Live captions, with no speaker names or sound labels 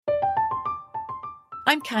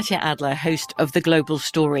I'm Katya Adler, host of The Global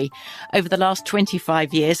Story. Over the last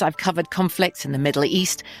 25 years, I've covered conflicts in the Middle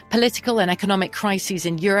East, political and economic crises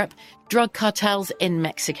in Europe, drug cartels in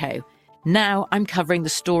Mexico. Now I'm covering the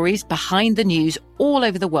stories behind the news all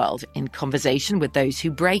over the world in conversation with those who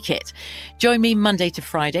break it. Join me Monday to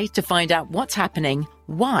Friday to find out what's happening,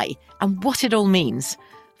 why, and what it all means.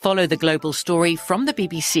 Follow The Global Story from the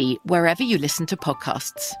BBC wherever you listen to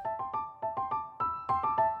podcasts.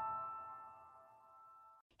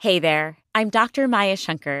 Hey there, I'm Dr. Maya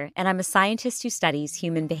Shankar, and I'm a scientist who studies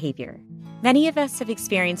human behavior. Many of us have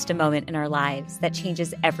experienced a moment in our lives that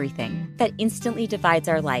changes everything, that instantly divides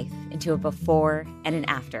our life into a before and an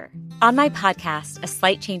after. On my podcast, A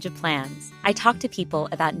Slight Change of Plans, I talk to people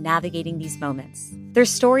about navigating these moments. Their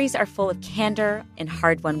stories are full of candor and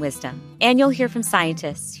hard-won wisdom. And you'll hear from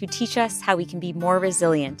scientists who teach us how we can be more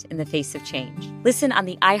resilient in the face of change. Listen on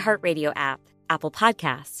the iHeartRadio app, Apple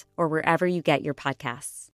Podcasts, or wherever you get your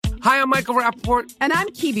podcasts. Hi, I'm Michael Rappaport. And I'm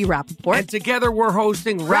Kibi Rappaport. And together we're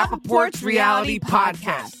hosting Rappaport's Reality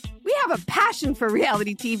Podcast. We have a passion for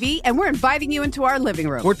reality TV, and we're inviting you into our living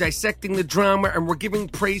room. We're dissecting the drama, and we're giving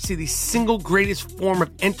praise to the single greatest form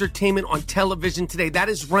of entertainment on television today. That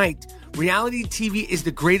is right. Reality TV is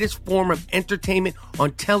the greatest form of entertainment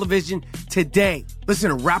on television today.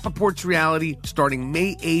 Listen to Rappaport's Reality starting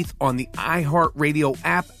May 8th on the iHeartRadio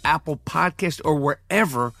app, Apple Podcast, or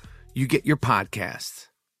wherever you get your podcasts.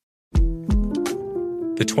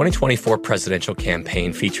 The 2024 presidential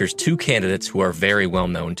campaign features two candidates who are very well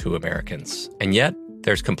known to Americans. And yet,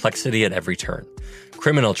 there's complexity at every turn.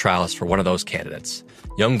 Criminal trials for one of those candidates.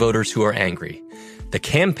 Young voters who are angry. The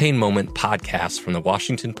Campaign Moment podcast from the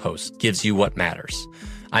Washington Post gives you what matters.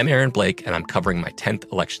 I'm Aaron Blake, and I'm covering my 10th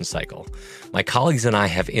election cycle. My colleagues and I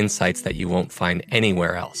have insights that you won't find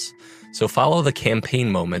anywhere else. So follow The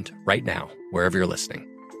Campaign Moment right now, wherever you're listening.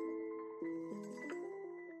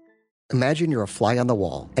 Imagine you're a fly on the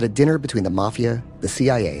wall at a dinner between the mafia, the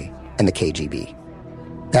CIA, and the KGB.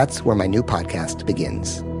 That's where my new podcast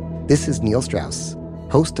begins. This is Neil Strauss,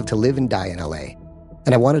 host of To Live and Die in LA,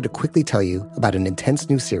 and I wanted to quickly tell you about an intense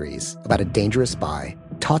new series about a dangerous spy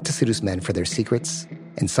taught to seduce men for their secrets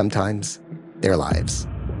and sometimes their lives.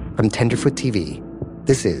 From Tenderfoot TV,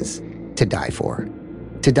 this is To Die For.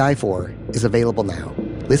 To Die For is available now.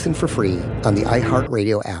 Listen for free on the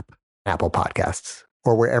iHeartRadio app, Apple Podcasts,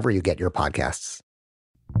 or wherever you get your podcasts.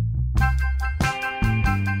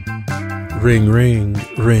 Ring, ring,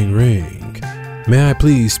 ring, ring. May I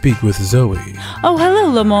please speak with Zoe? Oh,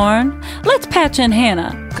 hello, Lamorne. Let's patch in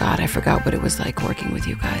Hannah. God, I forgot what it was like working with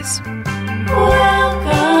you guys.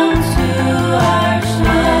 Welcome to our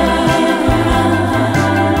show.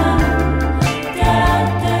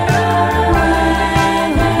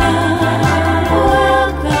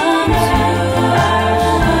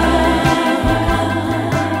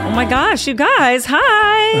 Oh my gosh, you guys, hi.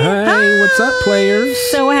 Hi, what's up, players?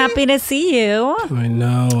 So happy to see you. I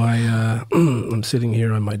know, I'm sitting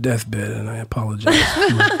here on my deathbed, and I apologize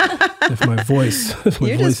if my voice.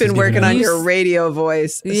 You've just been working on your radio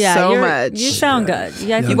voice so much. You sound good.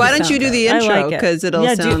 Yeah, why don't you do the intro? Because it'll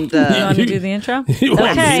sound. You want to do the intro? You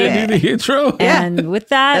want me to do the intro? And with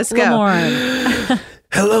that, let's go. Lamorne.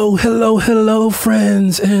 Hello, hello, hello,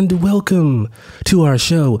 friends, and welcome to our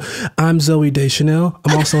show. I'm Zoe Deschanel.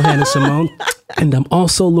 I'm also Hannah Simone, and I'm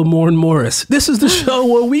also Lamorne Morris. This is the show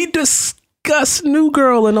where we discuss New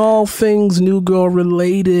Girl and all things New Girl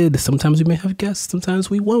related. Sometimes we may have guests, sometimes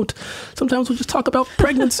we won't. Sometimes we'll just talk about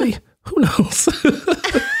pregnancy. Who knows?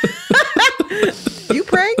 You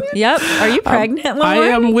pregnant? Yep. Are you pregnant, Lamorne? I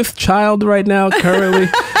am with child right now, currently.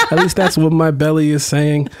 At least that's what my belly is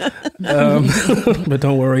saying. But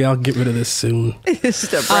don't worry, I'll get rid of this soon. It's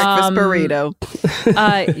just a breakfast burrito.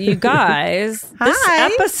 You guys, this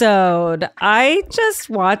episode, I just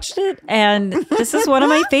watched it, and this is one of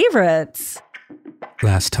my favorites.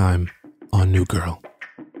 Last time on New Girl.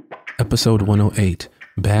 Episode 108,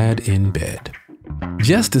 Bad in Bed.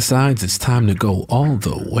 Jess decides it's time to go all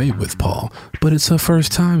the way with Paul, but it's her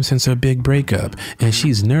first time since her big breakup, and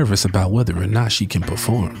she's nervous about whether or not she can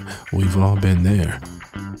perform. We've all been there.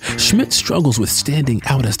 Schmidt struggles with standing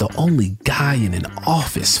out as the only guy in an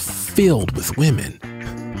office filled with women.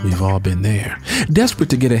 We've all been there. Desperate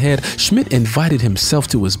to get ahead, Schmidt invited himself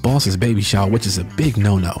to his boss's baby shower, which is a big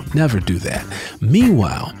no-no. Never do that.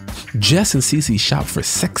 Meanwhile, Jess and Cece shop for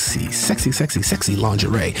sexy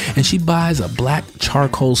lingerie, and she buys a black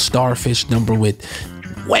charcoal starfish number with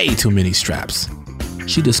way too many straps.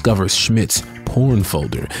 She discovers Schmidt's porn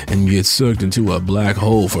folder and gets sucked into a black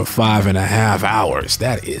hole for 5.5 hours.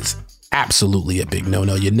 That is absolutely a big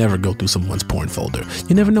no-no. You never go through someone's porn folder.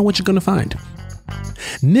 You never know what you're going to find.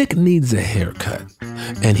 Nick needs a haircut,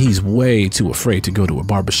 and he's way too afraid to go to a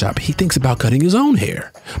barbershop. He thinks about cutting his own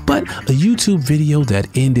hair. But a YouTube video that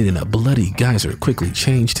ended in a bloody geyser quickly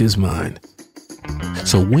changed his mind.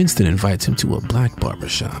 So Winston invites him to a black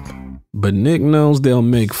barbershop. But Nick knows they'll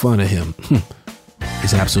make fun of him.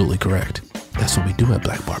 He's absolutely correct. That's what we do at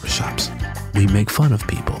black barbershops. We make fun of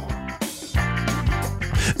people.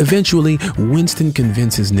 Eventually, Winston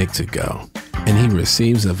convinces Nick to go, and he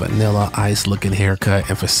receives a Vanilla Ice looking haircut,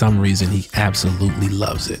 and for some reason, he absolutely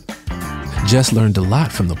loves it. Jess learned a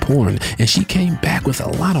lot from the porn, and she came back with a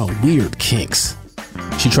lot of weird kinks.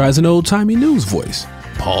 She tries an old-timey news voice.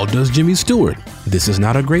 Paul does Jimmy Stewart. This is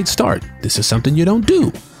not a great start. This is something you don't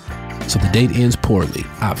do. So the date ends poorly,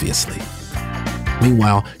 obviously.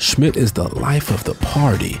 Meanwhile, Schmidt is the life of the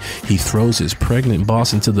party. He throws his pregnant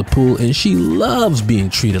boss into the pool, and she loves being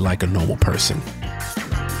treated like a normal person.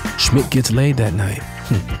 Schmidt gets laid that night,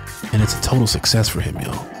 and it's a total success for him,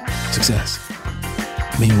 y'all. Success.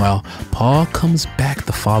 Meanwhile, Paul comes back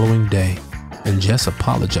the following day, and Jess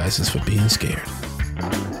apologizes for being scared.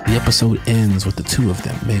 The episode ends with the two of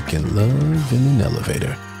them making love in an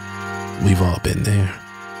elevator. We've all been there.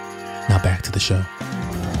 Now back to the show.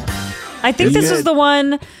 I think this was the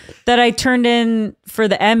one that I turned in for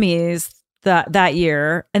the Emmys that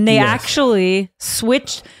year. And they actually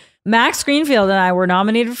switched. Max Greenfield and I were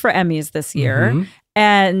nominated for Emmys this year.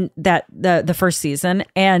 And that the first season.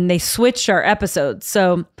 And they switched our episodes.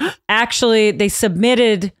 So actually they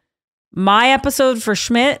submitted my episode for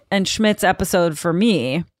Schmidt and Schmidt's episode for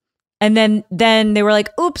me. And then they were like,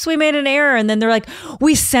 oops, we made an error. And then they're like,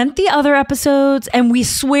 we sent the other episodes and we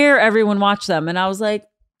swear everyone watched them. And I was like,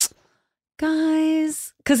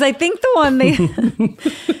 guys, because I think the one they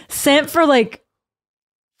sent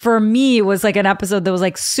for me was like an episode that was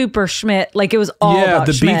like super Schmidt, like it was all about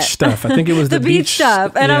the Schmidt. beach stuff. I think it was the beach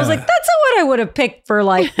stuff, and I was like, that's not what I would have picked for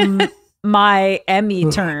like my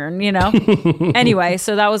Emmy turn, you know. Anyway,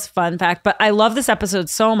 so that was a fun fact, but I love this episode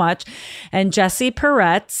so much. And Jesse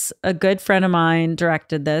Peretz, a good friend of mine,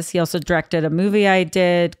 directed this. He also directed a movie I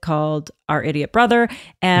did called Our Idiot Brother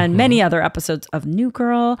and many other episodes of New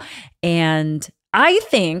Girl. And I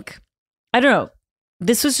think, I don't know,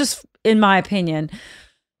 this was just, in my opinion,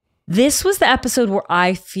 this was the episode where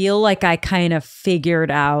I feel like I kind of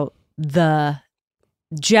figured out the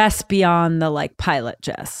Jess beyond the like pilot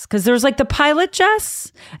Jess. Because there was like the pilot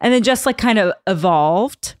Jess and then Jess like kind of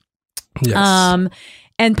evolved. Yes.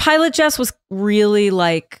 And pilot Jess was really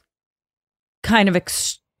like kind of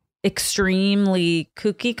extremely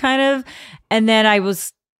kooky kind of. And then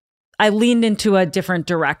I leaned into a different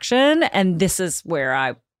direction, and this is where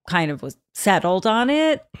I kind of was settled on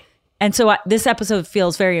it. And so this episode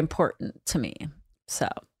feels very important to me. So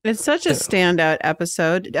it's such a standout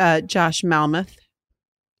episode. Josh Malmuth.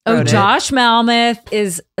 Josh Malmuth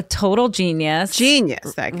is a total genius.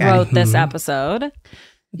 That guy wrote this episode.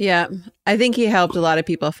 Yeah. I think he helped a lot of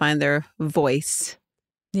people find their voice.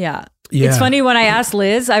 Yeah. It's funny when I asked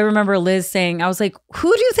Liz, I remember Liz saying, I was like,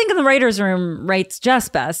 who do you think in the writer's room writes Jess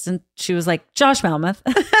best? And she was like, Josh Malmuth.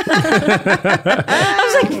 I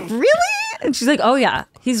was like, really? And she's like, oh yeah,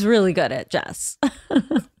 he's really good at Jess.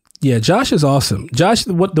 Yeah, Josh is awesome. Josh,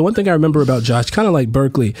 the one thing I remember about Josh, kind of like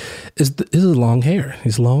Berkeley, is his long hair,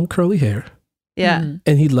 his long curly hair. Yeah.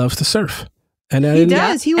 And he loves to surf. And he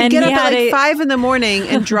does. He would get up at like 5 a.m.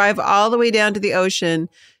 and drive all the way down to the ocean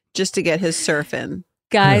just to get his surf in.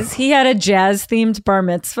 Guys, he had a jazz-themed bar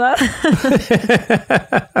mitzvah, which is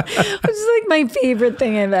like my favorite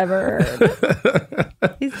thing I've ever heard.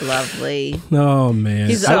 He's lovely. Oh, man.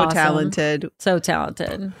 He's so talented. So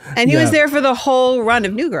talented. And he was there for the whole run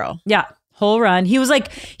of New Girl. Yeah, whole run. He was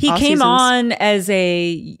like, he all came seasons. on as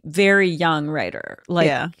a very young writer.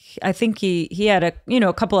 Like, I think he had a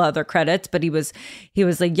couple other credits, but he was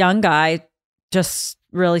a young guy just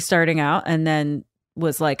really starting out, and then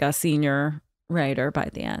was like a senior writer by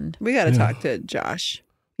the end. We got to talk to Josh.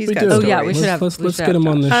 He's got stories. stories. Yeah, we should have. Let's get him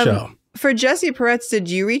on the show. For Jesse Peretz, did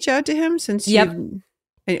you reach out to him since you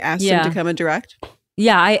asked him to come and direct?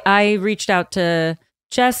 Yeah, I reached out to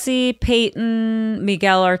Jesse, Peyton,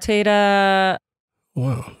 Miguel Arteta.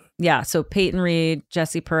 Wow. Yeah, so Peyton Reed,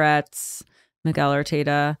 Jesse Peretz, Miguel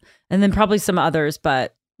Arteta, and then probably some others.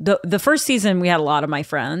 But the first season, we had a lot of my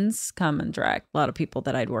friends come and direct, a lot of people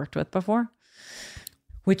that I'd worked with before.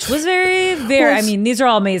 Which was very, very, I mean, these are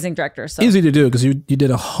all amazing directors. So. Easy to do because you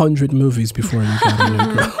did 100 movies before you got a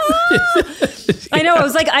New Girl. I know. It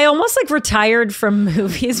was like, I almost like retired from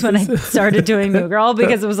movies when I started doing New Girl,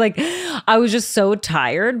 because it was like, I was just so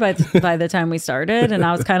tired by the time we started. And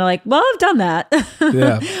I was kind of like, well, I've done that.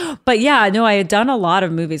 Yeah. But yeah, no, I had done a lot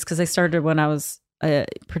of movies because I started when I was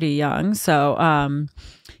pretty young. So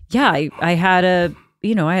yeah, I had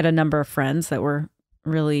I had a number of friends that were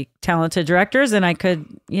really talented directors, and I could,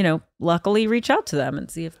 luckily reach out to them and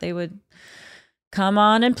see if they would come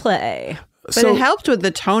on and play. But it helped with the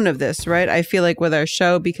tone of this, right? I feel like with our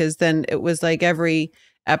show, because then it was like every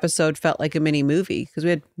episode felt like a mini movie because we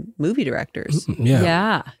had movie directors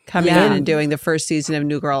coming in and doing the first season of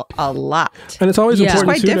New Girl a lot. And it's always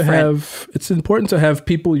important too it's important to have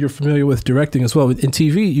people you're familiar with directing as well. In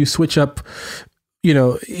TV, you switch up,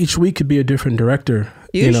 each week could be a different director.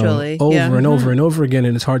 Usually. Over and over and over again,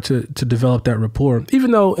 and it's hard to develop that rapport.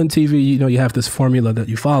 Even though in TV, you have this formula that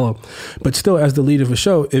you follow, but still as the lead of a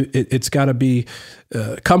show, it's got to be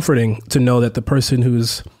comforting to know that the person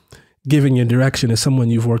who's giving you direction is someone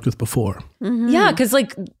you've worked with before. Mm-hmm. Yeah, because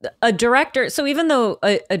like a director, so even though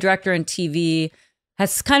a director in TV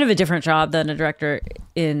has kind of a different job than a director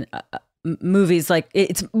in movies, like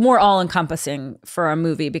it's more all-encompassing for a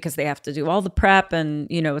movie because they have to do all the prep and,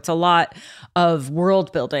 it's a lot of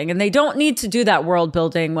world building. And they don't need to do that world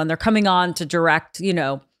building when they're coming on to direct,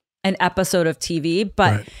 an episode of TV.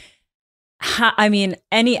 But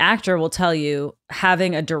any actor will tell you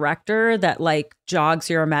having a director that like jogs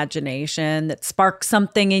your imagination, that sparks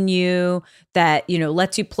something in you, that,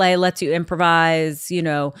 lets you play, lets you improvise,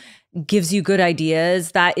 gives you good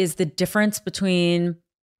ideas. That is the difference between,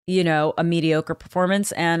 a mediocre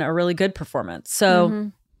performance and a really good performance.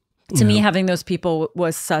 So to me, having those people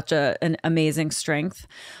was such an amazing strength.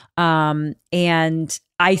 And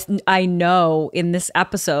I know in this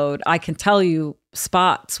episode, I can tell you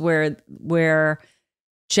spots where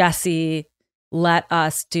Jesse let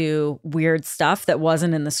us do weird stuff that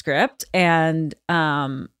wasn't in the script, and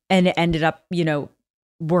it ended up,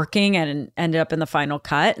 working and ended up in the final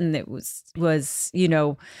cut. And it was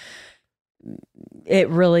it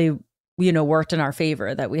really, worked in our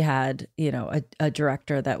favor that we had, a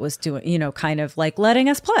director that was doing, kind of like letting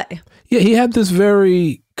us play. Yeah, he had this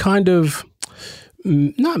very kind of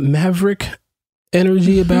not maverick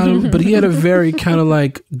energy about him, but he had a very kind of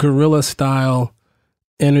like guerrilla style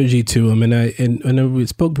energy to him. And we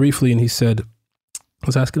spoke briefly, and he said, I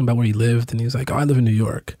was asking him about where he lived, and he was like, "Oh, I live in New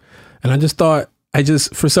York." And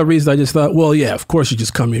for some reason, I just thought, well, yeah, of course you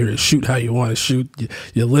just come here to shoot how you want to shoot.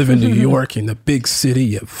 You live in New York, in the big city,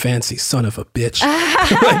 you fancy son of a bitch.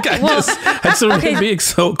 I saw him being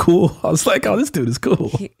so cool. I was like, oh, this dude is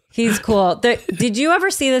cool. He's cool. Did you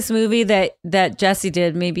ever see this movie that Jesse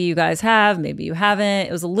did? Maybe you guys have, maybe you haven't.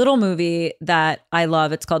 It was a little movie that I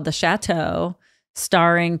love. It's called The Chateau,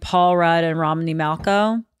 starring Paul Rudd and Romany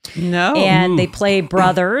Malco. No. And they play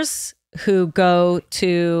brothers who go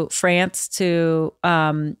to France to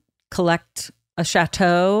collect a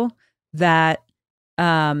chateau that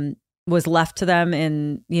was left to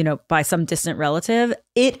them by some distant relative.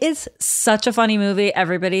 It is such a funny movie.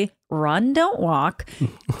 Everybody, run, don't walk.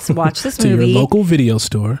 Let's watch this movie. To your local video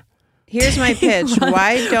store. Here's my pitch.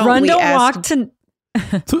 Why don't we walk to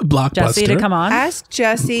Blockbuster. Jesse to come on? Ask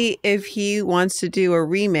Jesse if he wants to do a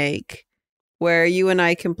remake where you and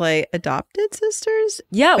I can play adopted sisters.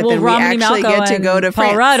 Yeah, but well, Romany Malco get to go to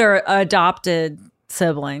Paul France. Rudd are adopted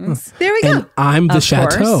siblings. There we go. And I'm the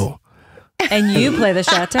chateau. And you play the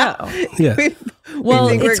chateau. Yeah. Well,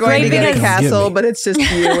 we think we're going to get a castle, but it's just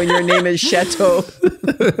you and your name is Chateau.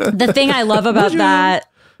 The thing I love about that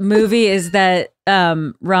movie is that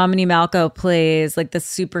Romany Malco plays like the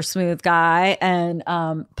super smooth guy, and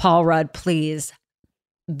Paul Rudd plays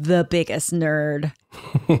the biggest nerd.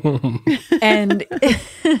 And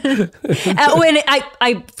when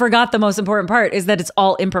I forgot the most important part is that it's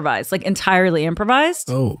all improvised, like entirely improvised.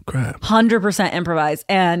 Oh crap. 100% improvised.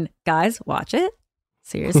 And guys, watch it.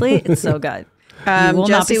 Seriously, it's so good.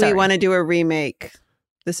 Jesse, we want to do a remake.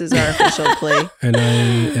 This is our official plea. And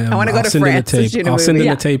I want to go to France. I'll send in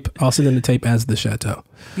the tape. I'll send in the tape as the chateau.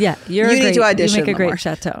 Yeah, you need to audition. You make a great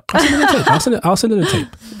chateau. I'll send in the tape.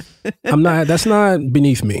 That's not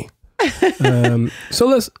beneath me. So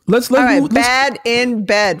let's all right, Bad in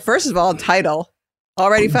Bed. First of all, title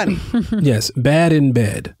already funny. Yes, Bad in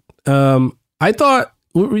Bed. I thought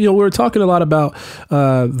we were talking a lot about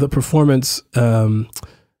the performance,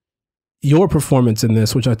 your performance in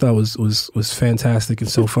this, which I thought was fantastic and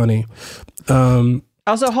so funny.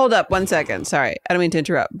 Also, hold up 1 second. Sorry, I don't mean to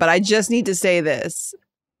interrupt, but I just need to say this.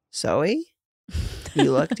 Zoe,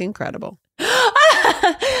 you looked incredible.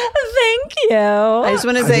 Thank you. I just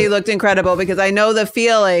want to say you looked incredible because I know the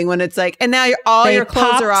feeling when it's like, and now your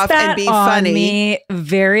clothes are off and be funny. Me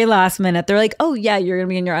very last minute. They're like, oh yeah, you're gonna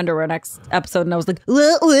be in your underwear next episode, and I was like,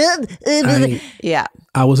 yeah.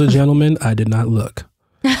 I was a gentleman. I did not look.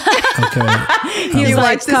 Okay. You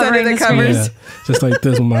watched this under the covers, yeah, just like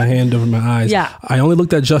this with my hand over my eyes. Yeah. I only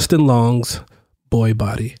looked at Justin Long's boy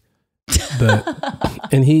body. But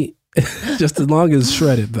And he, just as long as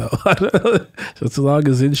shredded though, just as long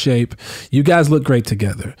as in shape, you guys look great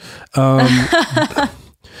together.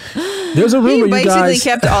 There's a rumor he you guys basically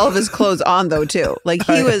kept all of his clothes on though too. Like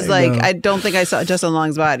he was I don't think I saw Justin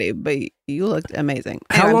Long's body, but you looked amazing.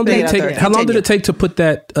 How long did it take to put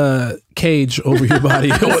that cage over your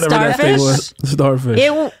body or whatever that thing was? Starfish.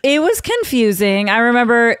 It was confusing. I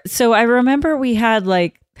remember we had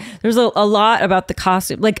like there's a lot about the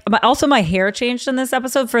costume. Like also my hair changed in this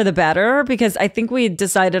episode for the better because I think we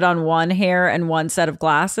decided on one hair and one set of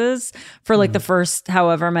glasses for like the first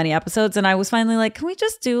however many episodes. And I was finally like, can we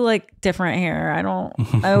just do like different hair?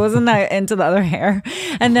 I wasn't that into the other hair.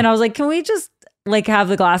 And then I was like, can we just like have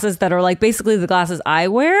the glasses that are like basically the glasses I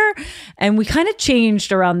wear? And we kind of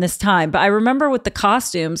changed around this time. But I remember with the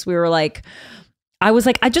costumes, we were like, I was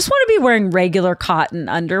like, I just want to be wearing regular cotton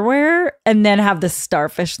underwear and then have the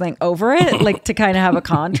starfish thing over it, like to kind of have a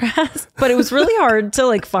contrast. But it was really hard to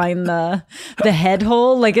like find the head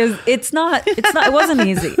hole. Like it wasn't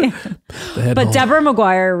easy. But Deborah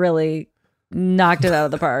Maguire really knocked it out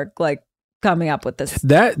of the park. Like coming up with this.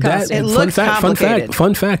 It looks complicated.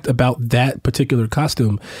 Fun fact about that particular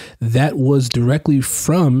costume, that was directly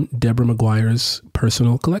from Deborah Maguire's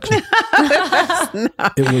personal collection.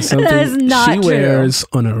 It was something she wears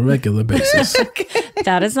on a regular basis.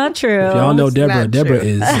 That is not true. If y'all know Deborah, Deborah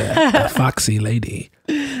is a foxy lady.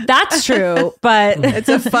 That's true, but it's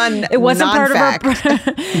a fun. It wasn't non-fact. part of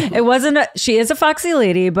her. It wasn't. She is a foxy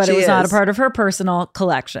lady, but it was not a part of her personal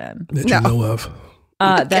collection that you know of.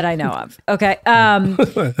 That I know of. Okay.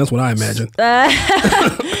 That's what I imagine.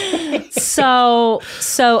 So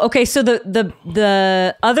okay. So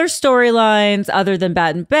the other storylines other than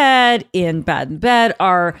in Bad in Bed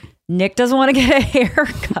are Nick doesn't want to get a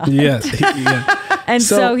haircut. Yes. And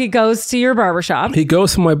so he goes to your barbershop. He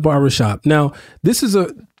goes to my barbershop. Now, this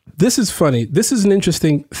is funny. This is an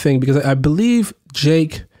interesting thing because I believe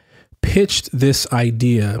Jake pitched this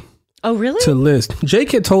idea. Oh, really? To Liz.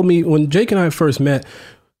 Jake had told me when Jake and I first met,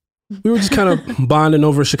 we were just kind of bonding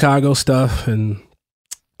over Chicago stuff and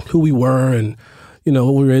who we were and, you know,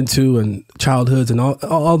 what we were into and childhoods and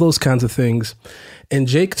all those kinds of things. And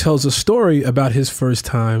Jake tells a story about his first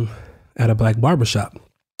time at a black barbershop.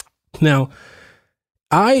 Now,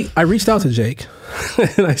 I reached out to Jake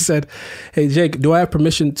and I said, hey, Jake, do I have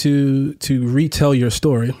permission to retell your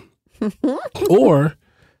story? Or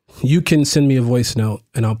you can send me a voice note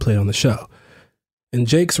and I'll play it on the show. And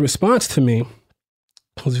Jake's response to me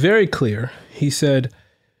was very clear. He said,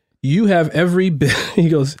 you have every bit. He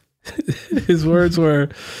goes, his words were,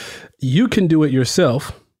 you can do it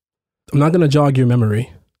yourself. I'm not going to jog your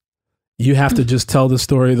memory. You have to just tell the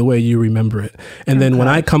story the way you remember it. And then when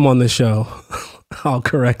I come on the show, I'll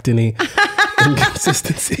correct any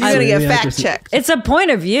inconsistencies. You're going to get fact checked. It's a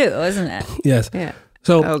point of view, isn't it? Yes. Yeah.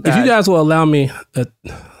 So if you guys will allow me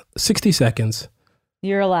 60 seconds.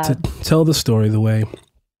 You're allowed to tell the story the way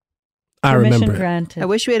I remember granted. I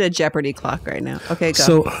wish we had a Jeopardy clock right now. Okay,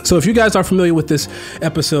 go. So if you guys are familiar with this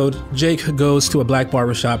episode, Jake goes to a black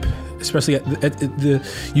barbershop, especially at the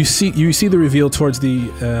you see the reveal towards the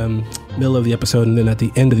middle of the episode and then at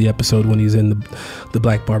the end of the episode when he's in the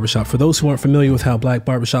black barbershop. For those who aren't familiar with how black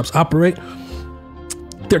barbershops operate,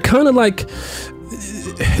 they're kind of like,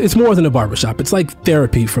 it's more than a barbershop. It's like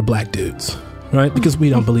therapy for black dudes. Right? Because we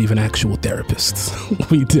don't believe in actual therapists.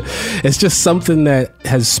 We do. It's just something that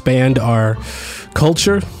has spanned our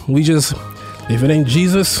culture. We just, if it ain't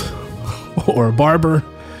Jesus or a barber,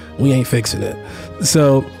 we ain't fixing it.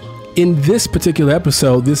 So in this particular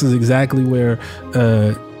episode, this is exactly where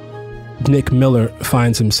Nick Miller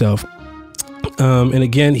finds himself. And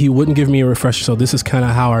again, he wouldn't give me a refresher. So this is kind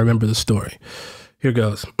of how I remember the story. Here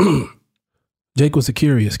goes. Jake was a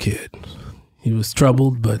curious kid. He was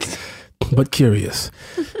troubled, but curious.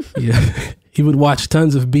 Yeah. He would watch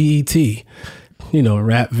tons of BET,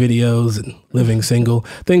 rap videos and living single,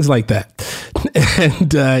 things like that.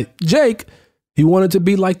 And Jake, he wanted to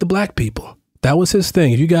be like the black people. That was his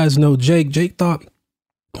thing. If you guys know Jake thought,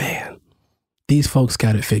 man, these folks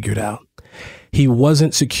got it figured out. He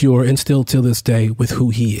wasn't secure and still till this day with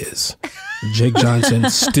who he is. Jake Johnson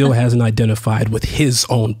still hasn't identified with his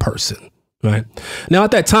own person. Right. Now, at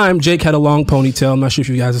that time, Jake had a long ponytail. I'm not sure if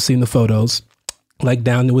you guys have seen the photos, like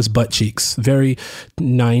down to his butt cheeks. Very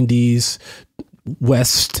 90s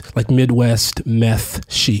West, like Midwest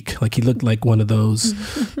meth chic. Like he looked like one of those.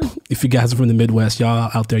 If you guys are from the Midwest, y'all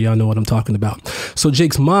out there, y'all know what I'm talking about. So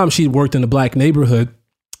Jake's mom, she worked in a black neighborhood.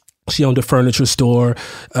 She owned a furniture store,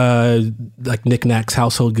 like knickknacks,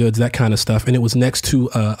 household goods, that kind of stuff. And it was next to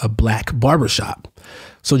a black barbershop.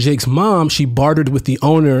 So Jake's mom, she bartered with the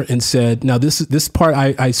owner and said, now this part,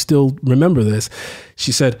 I still remember this.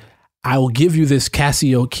 She said, I will give you this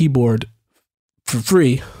Casio keyboard for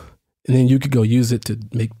free. And then you could go use it to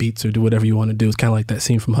make beats or do whatever you want to do. It's kind of like that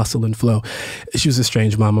scene from Hustle and Flow. She was a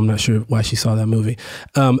strange mom. I'm not sure why she saw that movie.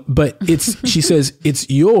 But she says, it's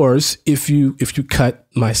yours if you cut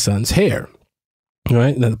my son's hair.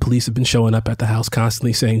 Right. Now the police have been showing up at the house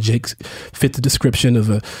constantly saying Jake fit the description of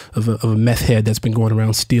a meth head that's been going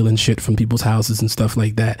around stealing shit from people's houses and stuff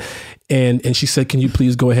like that. And she said, can you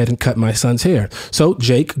please go ahead and cut my son's hair? So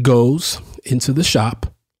Jake goes into the shop.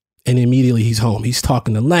 And immediately he's home. He's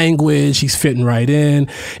talking the language. He's fitting right in.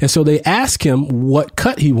 And so they ask him what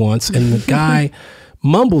cut he wants. And the guy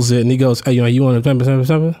mumbles it and he goes, hey, you want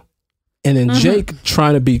to... And then Jake,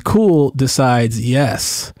 trying to be cool, decides,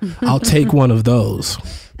 yes, I'll take one of those.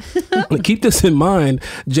 Keep this in mind.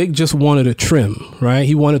 Jake just wanted a trim, right?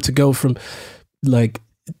 He wanted to go from like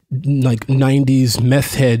 90s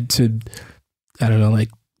meth head to, I don't know, like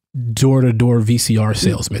door-to-door VCR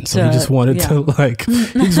salesman. So he just wanted to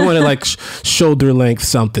shoulder length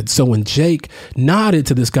something. So when Jake nodded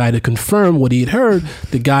to this guy to confirm what he'd heard,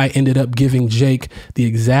 the guy ended up giving Jake the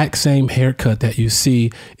exact same haircut that you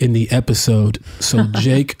see in the episode. So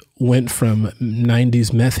Jake went from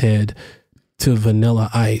 90s meth head to Vanilla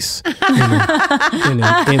Ice in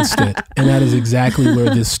an instant. And that is exactly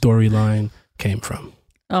where this storyline came from.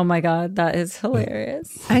 Oh my God, that is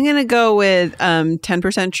hilarious. I'm going to go with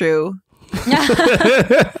 10% true.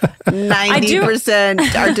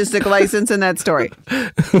 90% artistic license in that story.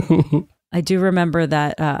 I do remember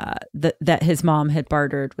that that his mom had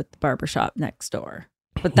bartered with the barbershop next door.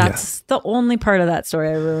 But that's the only part of that story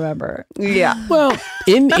I remember. Yeah. Well,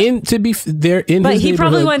 to be there in but his he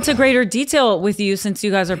probably neighborhood- went to greater detail with you since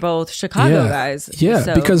you guys are both Chicago guys. Yeah,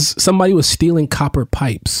 so. because somebody was stealing copper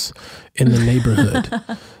pipes in the neighborhood.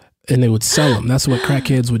 And they would sell them. That's what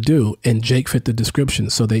crackheads would do. And Jake fit the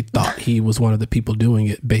description. So they thought he was one of the people doing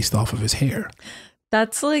it based off of his hair.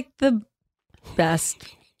 That's like the best,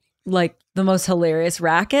 like the most hilarious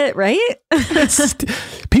racket, right?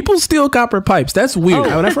 People steal copper pipes. That's weird.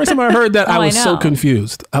 When the first time I heard that, I was so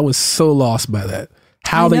confused. I was so lost by that.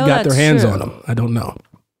 How they got their hands on them, I don't know.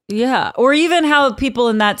 Yeah. Or even how people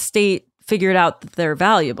in that state figured out that they're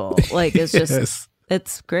valuable. Like it's just...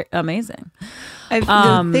 It's great, amazing.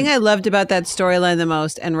 The thing I loved about that storyline the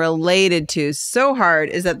most and related to so hard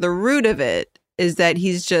is that the root of it is that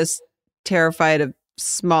he's just terrified of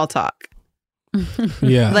small talk.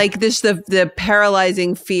 Yeah. Like this, the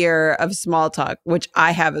paralyzing fear of small talk, which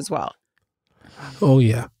I have as well. Oh,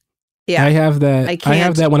 yeah. Yeah. I have that. I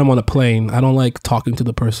have that when I'm on a plane. I don't like talking to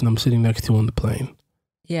the person I'm sitting next to on the plane.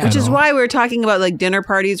 Yeah. Which is why we were talking about like dinner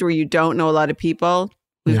parties where you don't know a lot of people.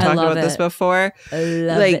 We've talked about this before.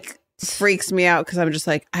 Like freaks me out because I'm just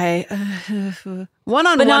like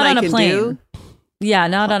one-on-one I can do. Yeah,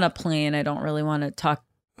 not on a plane. I don't really want to talk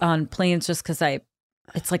on planes just because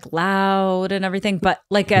it's like loud and everything. But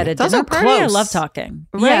like at a dinner party, I love talking.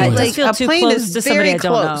 Right? Yeah, it like does feel a too plane close is to somebody very I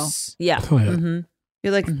don't know. close. Yeah. Oh, yeah. Mm-hmm.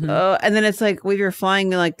 You're like, oh, and then it's like if you're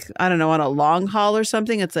flying like, I don't know, on a long haul or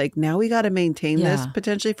something, it's like now we got to maintain this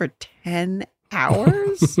potentially for 10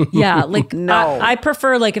 hours. Yeah, like no. I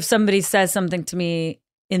prefer like if somebody says something to me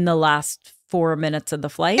in the last 4 minutes of the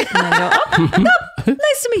flight and then go,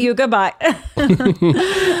 nice to meet you, goodbye.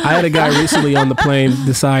 I had a guy recently on the plane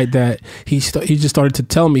decide that he just started to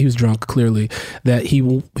tell me, he was drunk clearly, that he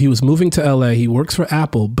was moving to LA. He works for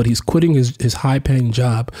Apple, but he's quitting his high paying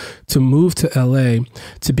job to move to LA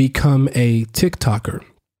to become a TikToker.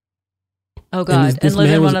 Oh God! And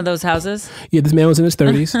live in one of those houses. Yeah, this man was in his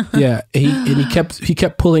 30s. Yeah, he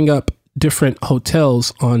kept pulling up different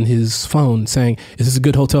hotels on his phone, saying, "Is this a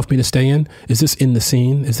good hotel for me to stay in? Is this in the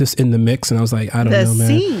scene? Is this in the mix?" And I was like, "I don't know,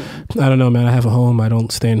 man. I don't know, man. I have a home. I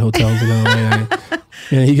don't stay in hotels." And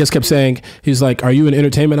he just kept saying, he was like, "Are you in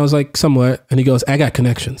entertainment?" I was like, "Somewhat." And he goes, "I got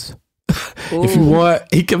connections." If you want,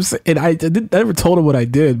 he kept saying, and I never told him what I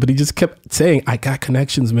did, but he just kept saying, I got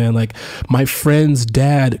connections, man. Like my friend's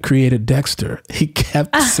dad created Dexter. He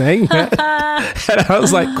kept saying that. And I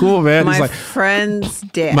was like, cool, man. My He's like, friend's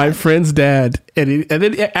dad. My friend's dad. And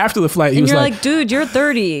then after the flight, he and was you're like, dude, you're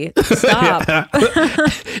 30. Stop.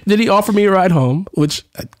 Then he offered me a ride home, which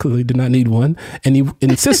I clearly did not need one. And he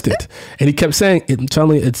insisted. And he kept saying,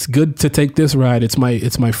 telling me it's good to take this ride. It's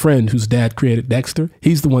my friend whose dad created Dexter.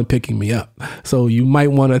 He's the one picking me up. So you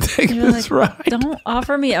might want to take this ride. Don't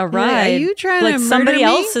offer me a ride. Yeah, are you trying like to somebody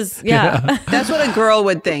murder me? else's? Yeah. That's what a girl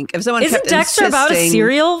would think. If someone Isn't kept Dexter about a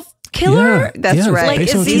serial killer? That's right. Like,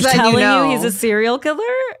 is he telling you he's a serial killer?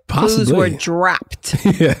 Possibly. Clues were dropped.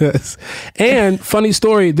 Yes. And funny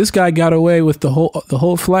story, this guy got away with the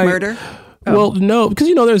whole flight. Murder? Well, no, because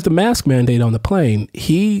there's the mask mandate on the plane.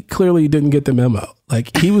 He clearly didn't get the memo.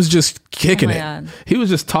 Like, he was just kicking it. God. He was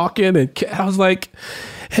just talking, and I was like,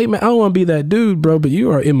 hey man, I don't want to be that dude, bro, but you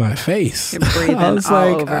are in my face. You're breathing I was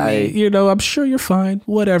all like, over me. I'm sure you're fine,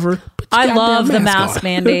 whatever. I love the mask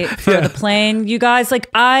mandate for the plane. You guys, like,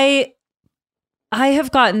 I have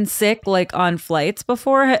gotten sick like on flights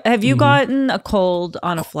before. Have you gotten a cold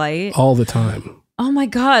on a flight? All the time. Oh my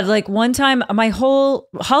God. Like one time my whole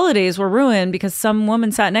holidays were ruined because some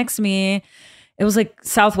woman sat next to me. It was like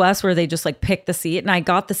Southwest where they just like picked the seat, and I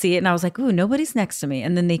got the seat and I was like, ooh, nobody's next to me.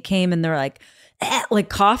 And then they came and they're like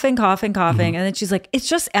coughing. And then she's like, it's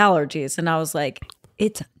just allergies. And I was like,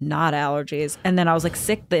 it's not allergies. And then I was like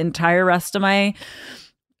sick the entire rest of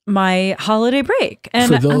my holiday break.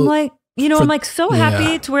 And I'm like, I'm like so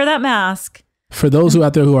happy to wear that mask. For those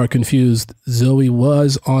out there who are confused, Zoe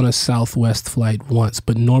was on a Southwest flight once,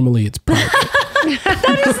 but normally it's private.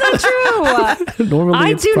 That is not true. Normally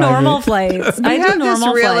I do private. Normal flights. I have do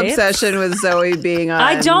normal this real flights. obsession with Zoe being on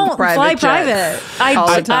I don't fly jets private.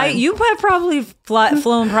 all the time. You have probably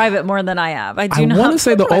flown private more than I have. I do not. I want to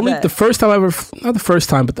say private. the first time I ever, not the first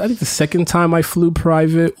time, but I think the second time I flew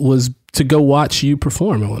private was to go watch you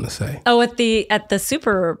perform, I want to say. Oh, at the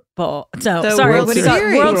Super Bowl. No, The sorry. World What do you got?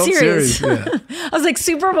 Series. World Series. Yeah. I was like,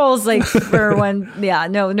 Super Bowl's like for when,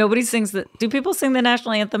 no, nobody sings the. Do people sing the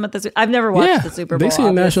national anthem at the? I've never watched the Super Bowl. They sing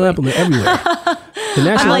the national anthem everywhere. The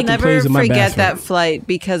national I'll anthem never plays in my forget bathroom. that flight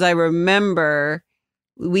because I remember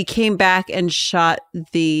we came back and shot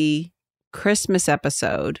the Christmas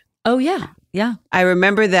episode. Oh yeah. I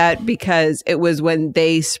remember that because it was when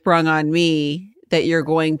they sprung on me that you're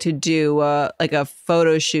going to do like a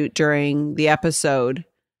photo shoot during the episode.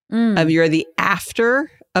 You're the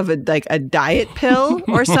after of a diet pill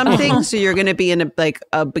or something. So you're going to be in a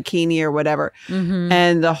bikini or whatever. Mm-hmm.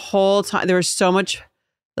 And the whole time there was so much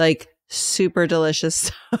like super delicious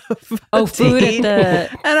stuff. Oh, food at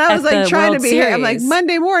the and I was like trying World to be here. Series. I'm like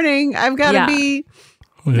Monday morning. I've got to be.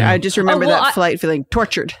 Yeah. I just remember that flight feeling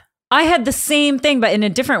tortured. I had the same thing, but in a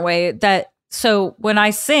different way. So when I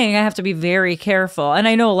sing, I have to be very careful. And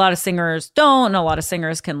I know a lot of singers don't, and a lot of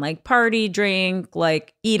singers can like party, drink,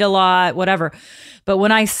 like eat a lot, whatever. But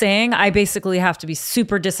when I sing, I basically have to be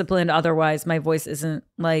super disciplined. Otherwise, my voice isn't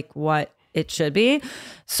like what it should be.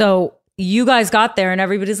 So you guys got there and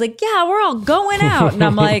everybody's like, yeah, we're all going out. And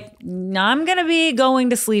I'm like, I'm going to be going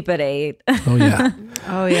to sleep at 8. Oh, yeah.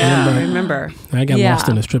 Oh, yeah. I remember. I got lost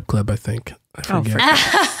in a strip club, I think. I forget.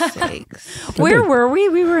 For sakes. Where were we?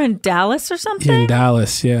 We were in Dallas or something? In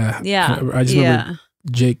Dallas, yeah. Yeah. I just remember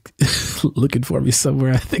Jake looking for me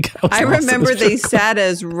somewhere. I remember they sat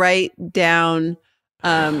us right down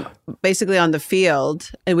basically on the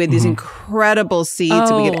field, and we had these incredible seats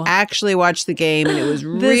and we could actually watch the game, and it was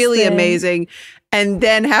really amazing. And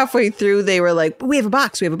then halfway through, they were like, we have a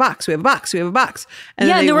box, we have a box, we have a box, we have a box. And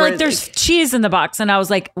they were like, there's cheese in the box. And I was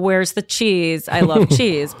like, where's the cheese? I love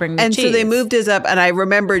cheese. Bring the cheese. And so they moved us up. And I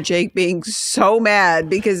remember Jake being so mad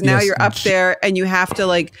because now you're up there and you have to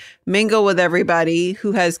like mingle with everybody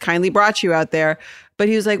who has kindly brought you out there. But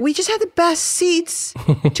he was like, we just had the best seats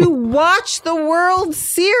to watch the World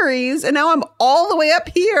Series. And now I'm all the way up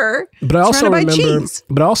here. But I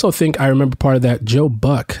also think I remember part of that. Joe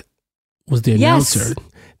Buck was the announcer,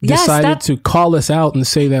 decided to call us out and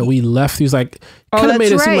say that we left. He was like, kind of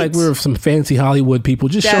made it seem like we were some fancy Hollywood people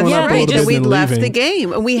just showing up a little bit. We'd and left leaving. the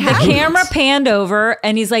game. And the camera panned over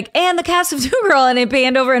and he's like, and the cast of New Girl, and it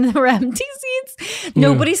panned over and there were empty seats.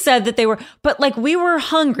 Nobody said that they were, but like we were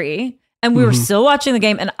hungry. And we were still watching the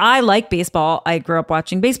game. And I like baseball. I grew up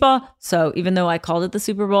watching baseball. So even though I called it the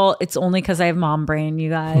Super Bowl, it's only because I have mom brain,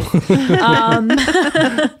 you guys.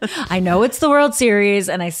 I know it's the World Series.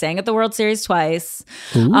 And I sang at the World Series twice.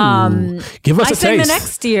 Give us a taste. I sang the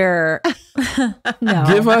next year. No.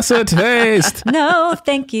 Give us a taste. No,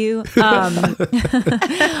 thank you.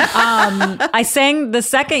 I sang the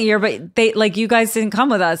second year, but you guys didn't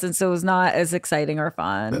come with us. And so it was not as exciting or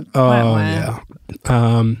fun. Oh, yeah.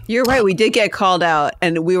 You're right. We did get called out,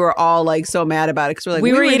 and we were all like so mad about it because we're like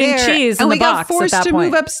we were eating cheese in and the we box got forced at that to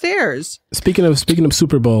point. move upstairs. Speaking of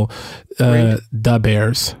Super Bowl, the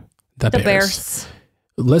Bears. The Bears.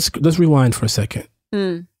 Let's rewind for a second.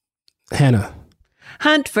 Hannah.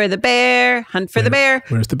 Hunt for the bear. Hunt for the bear.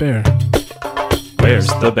 Where's the bear? Where's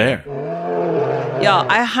the bear? Y'all,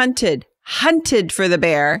 I hunted for the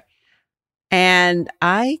bear, and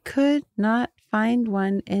I could not find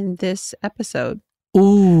one in this episode.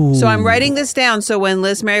 Ooh. So I'm writing this down. So when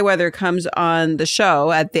Liz Meriwether comes on the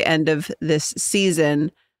show at the end of this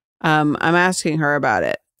season, I'm asking her about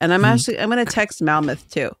it. And I'm going to text Malmuth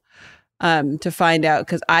too, to find out,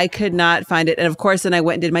 because I could not find it. And of course, then I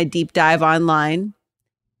went and did my deep dive online.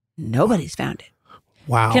 Nobody's found it.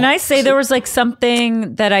 Wow. Can I say there was like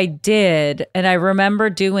something that I did and I remember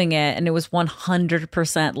doing it and it was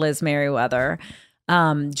 100% Liz Meriwether,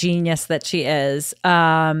 genius that she is.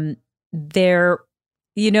 There,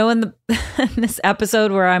 you know, in this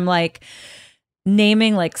episode where I'm like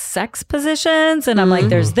naming like sex positions and I'm like,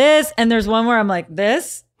 there's this and there's one where I'm like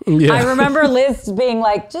this. Yeah. I remember Liz being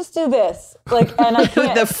like, just do this. Like, and I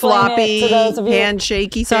can't the floppy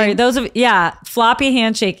handshaky thing. Sorry, floppy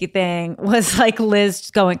handshaky thing was like Liz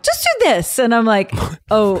going, just do this. And I'm like,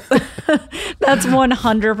 oh, that's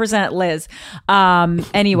 100% Liz.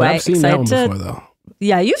 Anyway, I've seen that one before, though.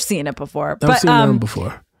 Yeah, you've seen it before. I've seen that one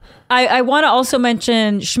before. I want to also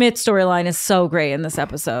mention Schmidt's storyline is so great in this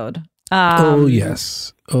episode. Oh,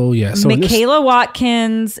 yes. So Michaela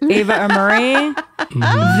Watkins, Ava Murray,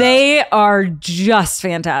 they are just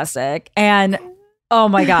fantastic. And oh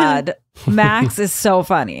my God, Max is so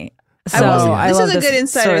funny. So this is a good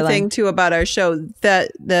insider thing too about our show,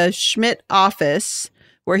 that the Schmidt office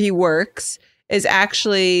where he works is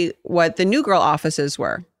actually what the New Girl offices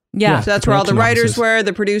were. Yeah. So that's where all the writers were,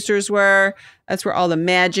 the producers were. That's where all the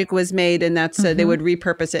magic was made. And that's they would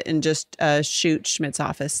repurpose it and just shoot Schmidt's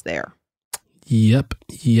office there. Yep.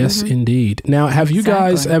 Yes, indeed. Now, have you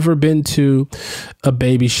guys ever been to a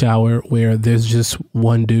baby shower where there's just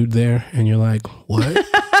one dude there and you're like, what?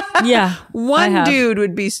 Yeah. One dude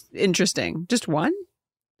would be interesting. Just one?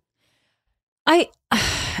 I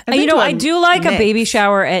do like a baby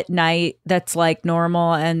shower at night that's like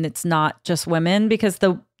normal and it's not just women, because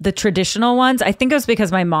the traditional ones, I think it was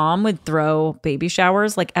because my mom would throw baby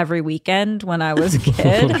showers like every weekend when I was a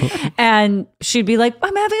kid. And she'd be like,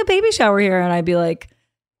 I'm having a baby shower here. And I'd be like,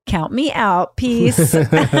 count me out, peace.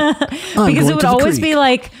 Because it would always be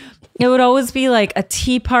like a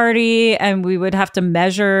tea party and we would have to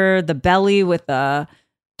measure the belly with a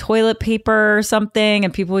toilet paper or something,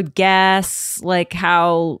 and people would guess like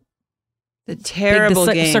how the terrible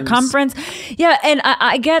games. Circumference. Yeah, and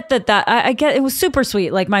I get that I get it was super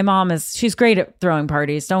sweet. Like my mom she's great at throwing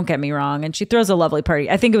parties, don't get me wrong, and she throws a lovely party.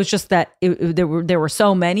 I think it was just that there were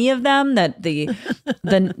so many of them that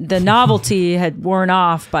the novelty had worn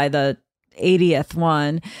off by the 80th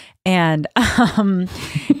one, and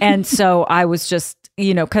so I was just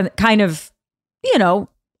kind of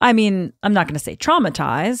I mean, I'm not going to say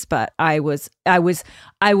traumatized, but I was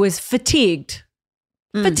fatigued.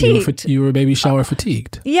 You were baby shower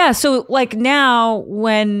fatigued. Yeah. So like now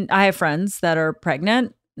when I have friends that are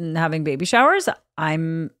pregnant and having baby showers,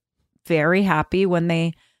 I'm very happy when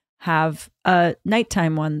they have a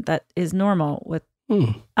nighttime one that is normal with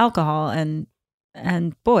alcohol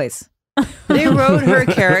and boys. They wrote her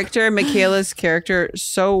character, Michaela's character,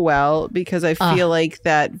 so well, because I feel like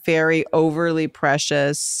that very overly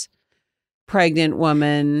precious pregnant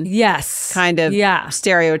woman kind of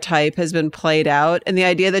stereotype has been played out. And the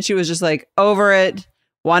idea that she was just like over it,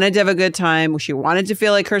 wanted to have a good time. She wanted to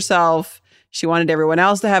feel like herself. She wanted everyone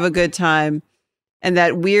else to have a good time. And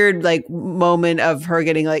that weird like moment of her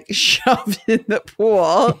getting like shoved in the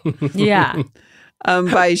pool.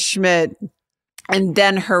 By Schmidt. And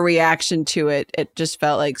then her reaction to it just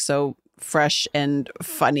felt like so fresh and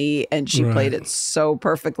funny, and she played it so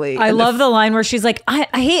perfectly. I love the line where she's like, I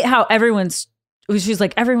hate how everyone's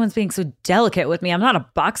being so delicate with me. I'm not a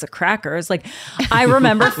box of crackers. Like, I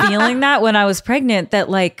remember feeling that when I was pregnant, that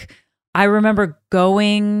like, I remember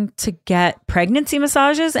going to get pregnancy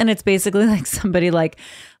massages, and it's basically like somebody like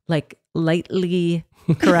lightly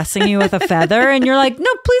caressing you with a feather, and you're like, no,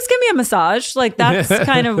 please give me a massage. Like, that's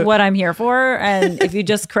kind of what I'm here for. And if you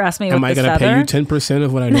just caress me with this feather, am I going to pay you 10%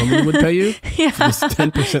 of what I normally would pay you? For this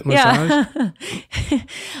 10% massage.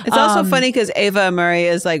 It's also funny because Ava Murray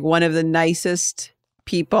is like one of the nicest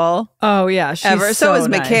people. Oh yeah, she's ever. So is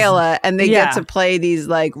nice. Michaela, and they get to play these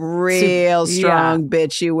like real strong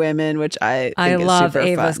bitchy women, which I love. Super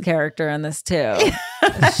Ava's fun. character in this too.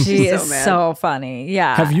 She is so funny.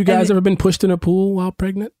 Yeah. Have you guys ever been pushed in a pool while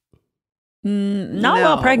pregnant? Not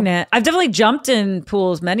while pregnant. I've definitely jumped in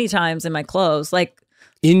pools many times in my clothes, like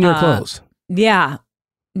in your clothes. Yeah.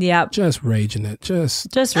 Yeah. Just raging it.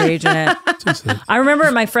 Just raging it. I remember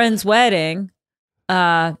at my friend's wedding.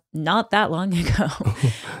 Not that long ago,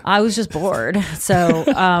 I was just bored. So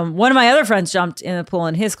one of my other friends jumped in the pool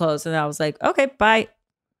in his clothes, and I was like, okay, bye,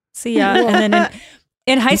 see ya. And then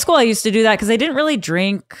In high school, I used to do that because I didn't really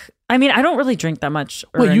drink. I mean, I don't really drink that much.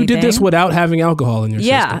 Well, you did this without having alcohol in your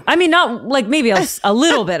system. Yeah. I mean, not like maybe a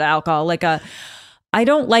little bit of alcohol. I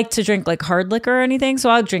don't like to drink like hard liquor or anything. So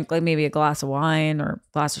I'll drink like maybe a glass of wine or a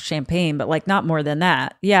glass of champagne, but like not more than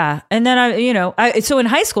that. Yeah. And then so in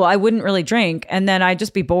high school, I wouldn't really drink. And then I'd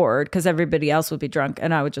just be bored because everybody else would be drunk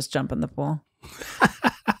and I would just jump in the pool.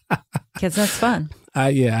 Kids, that's fun.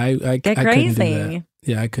 I get crazy. Couldn't do that.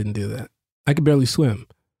 Yeah, I couldn't do that. I could barely swim.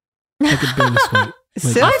 I thought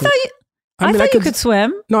you could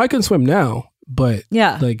swim. No, I can swim now, but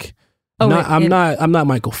like, I'm not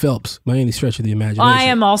Michael Phelps by any stretch of the imagination. I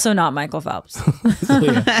am also not Michael Phelps.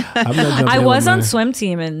 I was on swim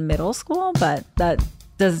team in middle school, but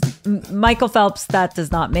Michael Phelps, that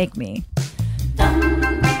does not make me.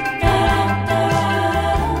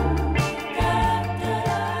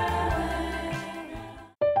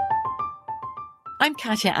 I'm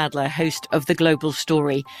Katya Adler, host of The Global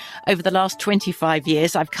Story. Over the last 25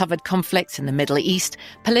 years, I've covered conflicts in the Middle East,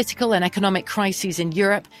 political and economic crises in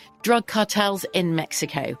Europe, drug cartels in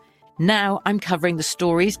Mexico. Now I'm covering the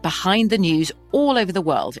stories behind the news all over the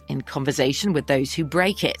world in conversation with those who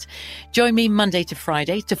break it. Join me Monday to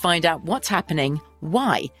Friday to find out what's happening,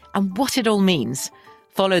 why, and what it all means.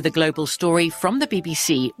 Follow The Global Story from the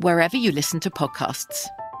BBC wherever you listen to podcasts.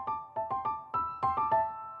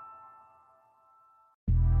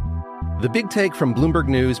 The Big Take from Bloomberg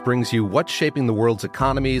News brings you what's shaping the world's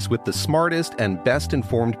economies with the smartest and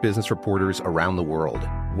best-informed business reporters around the world.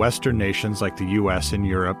 Western nations like the U.S. and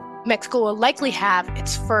Europe. Mexico will likely have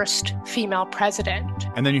its first female president.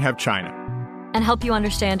 And then you have China. And help you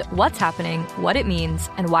understand what's happening, what it means,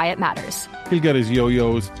 and why it matters. He'll get his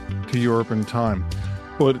yo-yos to Europe in time.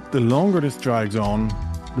 But the longer this drags on,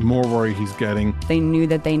 the more worry he's getting. They knew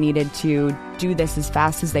that they needed to do this as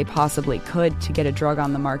fast as they possibly could to get a drug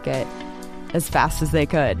on the market as fast as they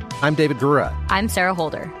could. I'm David Gura. I'm Sarah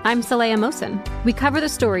Holder. I'm Saleha Mohsen. We cover the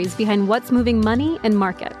stories behind what's moving money and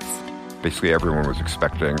markets. Basically, everyone was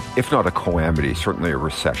expecting, if not a calamity, certainly a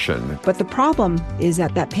recession. But the problem is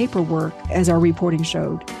that paperwork, as our reporting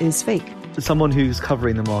showed, is fake. As someone who's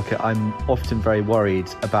covering the market, I'm often very worried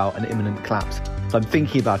about an imminent collapse. So I'm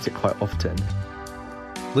thinking about it quite often.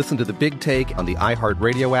 Listen to The Big Take on the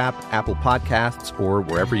iHeartRadio app, Apple Podcasts, or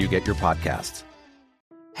wherever you get your podcasts.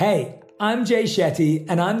 Hey, I'm Jay Shetty,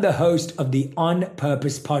 and I'm the host of the On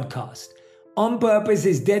Purpose podcast. On Purpose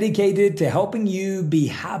is dedicated to helping you be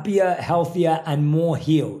happier, healthier, and more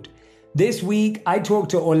healed. This week, I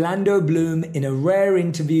talked to Orlando Bloom in a rare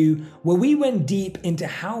interview where we went deep into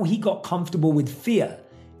how he got comfortable with fear,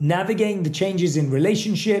 navigating the changes in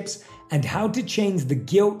relationships, and how to change the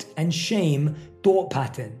guilt and shame thought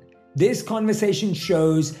pattern. This conversation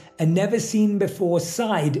shows a never-seen-before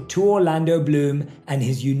side to Orlando Bloom and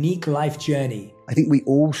his unique life journey. I think we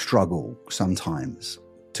all struggle sometimes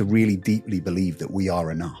to really deeply believe that we are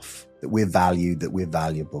enough, that we're valued, that we're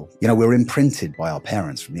valuable. You know, we're imprinted by our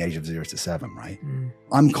parents from the age of 0 to 7, right?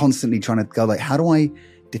 I'm constantly trying to go like, how do I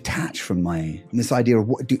detach from this idea of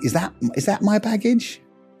is that my baggage?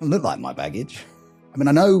 It doesn't look like my baggage. I mean,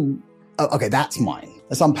 I know, okay, that's mine.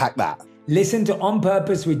 Let's unpack that. Listen to On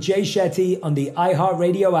Purpose with Jay Shetty on the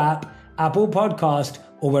iHeartRadio app, Apple Podcast,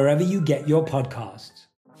 or wherever you get your podcasts.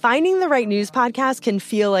 Finding the right news podcast can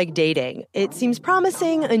feel like dating. It seems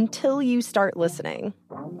promising until you start listening.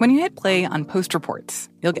 When you hit play on Post Reports,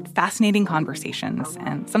 you'll get fascinating conversations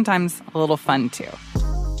and sometimes a little fun, too.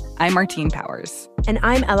 I'm Martine Powers. And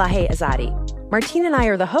I'm Elahe Azadi. Martine and I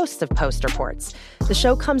are the hosts of Post Reports. The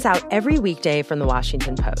show comes out every weekday from the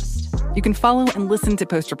Washington Post. You can follow and listen to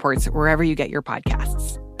Post Reports wherever you get your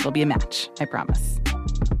podcasts. It'll be a match, I promise.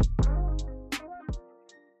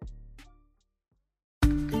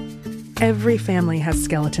 Every family has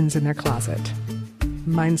skeletons in their closet.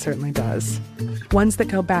 Mine certainly does. Ones that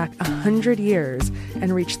go back 100 years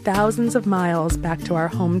and reach thousands of miles back to our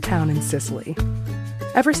hometown in Sicily.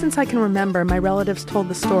 Ever since I can remember, my relatives told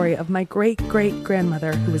the story of my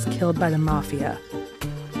great-great-grandmother who was killed by the mafia.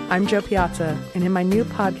 I'm Jo Piazza, and in my new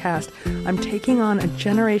podcast, I'm taking on a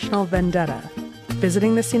generational vendetta,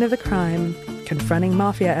 visiting the scene of the crime, confronting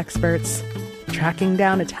mafia experts, tracking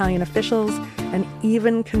down Italian officials, and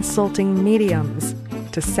even consulting mediums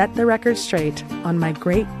to set the record straight on my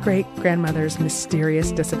great-great-grandmother's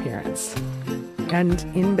mysterious disappearance. And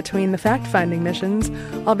in between the fact-finding missions,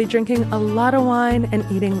 I'll be drinking a lot of wine and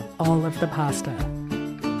eating all of the pasta.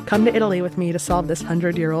 Come to Italy with me to solve this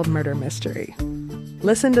 100-year-old murder mystery.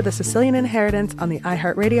 Listen to The Sicilian Inheritance on the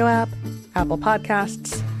iHeartRadio app, Apple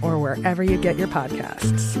Podcasts, or wherever you get your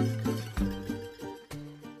podcasts.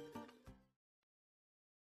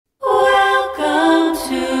 Welcome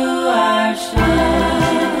to our show.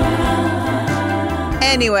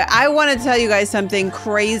 Anyway, I want to tell you guys something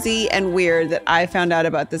crazy and weird that I found out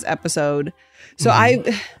about this episode. So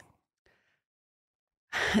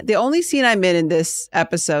the only scene I'm in this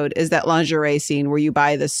episode is that lingerie scene where you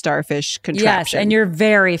buy the starfish contraption. Yes, and you're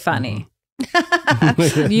very funny.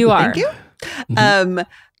 You are. Thank you.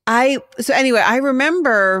 So anyway, I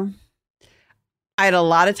remember I had a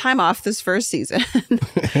lot of time off this first season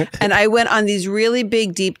and I went on these really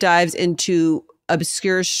big deep dives into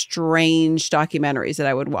obscure, strange documentaries that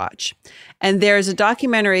I would watch. And there's a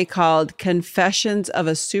documentary called Confessions of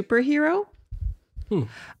a Superhero.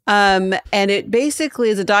 And it basically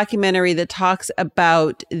is a documentary that talks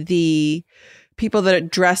about the people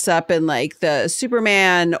that dress up in like the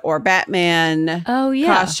Superman or Batman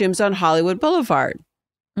costumes on Hollywood Boulevard.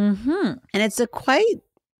 And it's a quite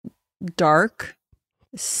dark,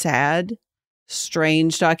 sad,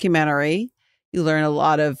 strange documentary. You learn a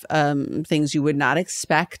lot of things you would not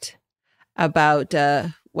expect about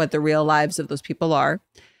what the real lives of those people are.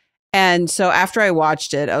 And so after I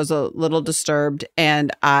watched it, I was a little disturbed and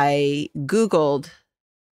I Googled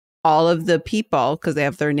all of the people because they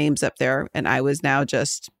have their names up there. And I was now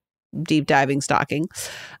just deep diving, stalking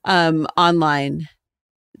online.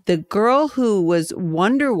 The girl who was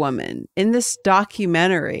Wonder Woman in this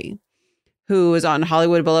documentary, who was on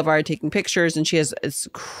Hollywood Boulevard taking pictures, and she has it's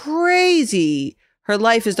crazy. Her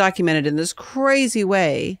life is documented in this crazy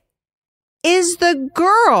way, is the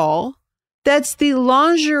girl that's the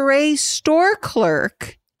lingerie store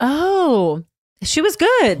clerk. Oh, she was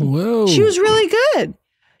good. Whoa. She was really good.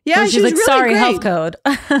 Yeah, she's like, really sorry, great. health code.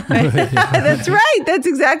 That's right.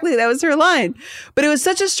 That was her line. But it was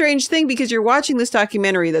such a strange thing because you're watching this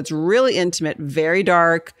documentary that's really intimate, very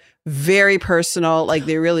dark, very personal. Like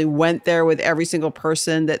they really went there with every single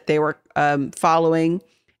person that they were following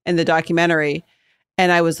in the documentary.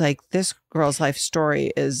 And I was like, this girl's life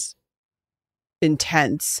story is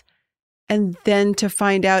intense. And then to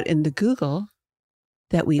find out in the Google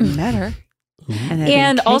that we met her and had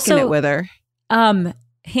been also it with her.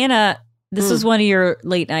 Hannah, this was one of your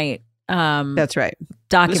late night that's right.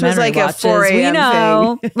 documentary this was like watches. A 4 a.m. We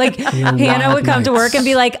know. thing. Like Hannah would come to work and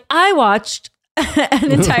be like, I watched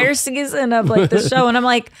an entire season of like the show. And I'm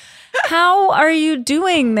like, how are you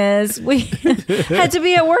doing this? We had to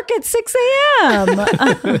be at work at 6 a.m.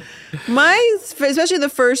 Especially the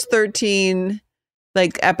first 13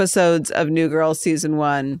 like episodes of New Girl season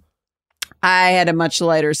 1, I had a much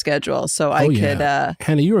lighter schedule, so I could.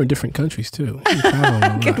 Hannah, you were in different countries too. You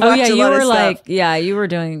were like, you were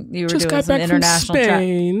doing some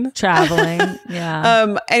international traveling.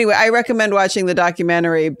 Yeah. Anyway, I recommend watching the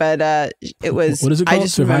documentary, but it was. What is it called?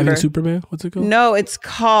 Surviving Superman? What's it called? No, it's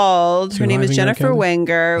called. Her name is Jennifer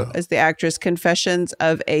Wenger. Oh. Is the actress Confessions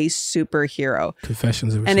of a Superhero.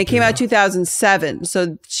 Confessions of a Superhero. And it came out 2007,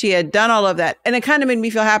 so she had done all of that, and it kind of made me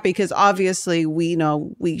feel happy because obviously we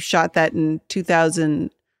shot that in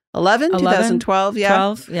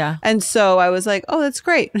 2012. Yeah. And so I was like, oh, that's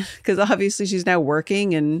great. Because obviously she's now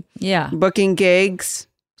working and booking gigs.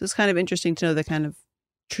 So it's kind of interesting to know the kind of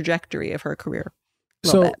trajectory of her career.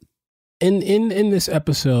 So in this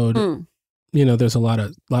episode, there's a lot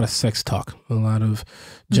of sex talk, a lot of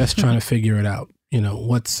just trying to figure it out.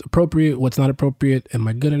 What's appropriate, what's not appropriate. Am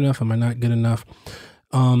I good enough? Am I not good enough?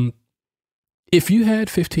 If you had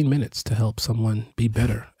 15 minutes to help someone be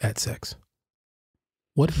better at sex,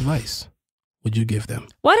 what advice would you give them?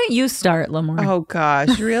 Why don't you start, Lamore? Oh,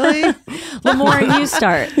 gosh. Really? Lamore, you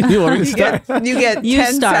start. You want me to start? You get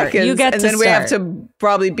 10 seconds. You get and then we have to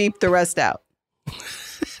probably beep the rest out.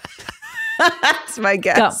 That's my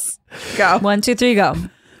guess. Go. 1, 2, 3, go.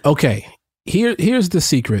 Okay. Here's the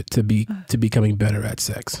secret to becoming better at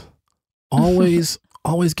sex. Always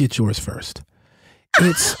get yours first.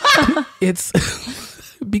 It's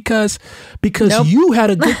because you had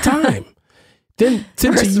a good time. Then to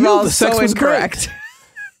you the sex was great.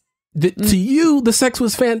 To you the sex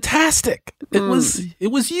was fantastic. It was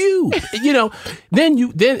you.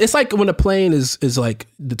 Then it's like when a plane is like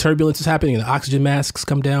the turbulence is happening and the oxygen masks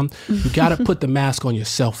come down. You got to put the mask on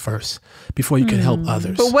yourself first before you can help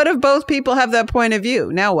others. But what if both people have that point of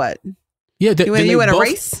view? Now what? Yeah, you in a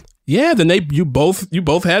race? Yeah, then you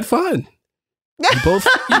both had fun. You both.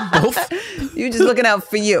 You're just looking out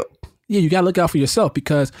for you. Yeah, you got to look out for yourself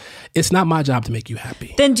because it's not my job to make you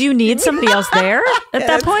happy. Then do you need somebody else there at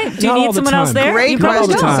that point? Do you need someone else there? Great Not all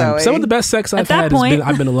the time. Zoe. Some of the best sex I've had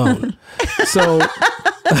I've been alone. So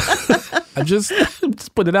I just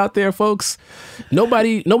put it out there, folks.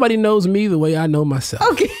 Nobody knows me the way I know myself.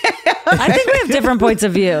 Okay. I think we have different points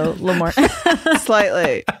of view, Lamore.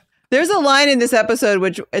 Slightly. There's a line in this episode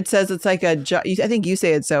which it says it's like a job. I think you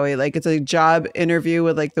say it, Zoe. Like it's a job interview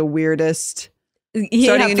with like the weirdest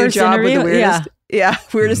starting a new job with the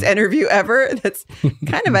weirdest interview ever. That's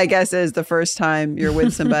kind of, I guess, is the first time you're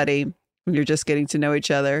with somebody when you're just getting to know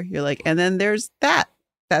each other. You're like, and then there's that.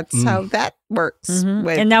 That's how that works.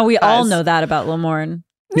 And now we all know that about Lamorne.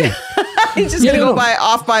 Yeah. He's just going to go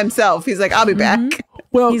off by himself. He's like, I'll be back.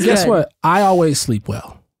 Well, guess what? I always sleep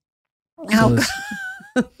well. Because,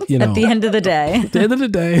 at the end of the day. At the end of the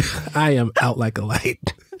day, I am out like a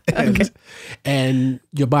light. And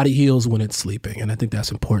your body heals when it's sleeping. And I think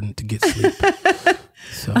that's important to get sleep.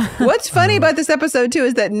 So, what's funny about this episode too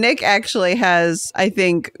is that Nick actually has, I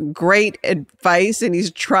think, great advice and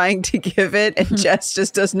he's trying to give it and Jess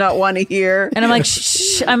just does not want to hear. And I'm like,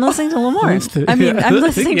 shh, I'm listening to Lamorne. I'm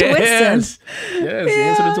listening to Winston. Yes, you're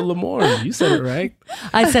listening to Lamorne. You said it right.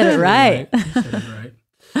 I said it right. You said it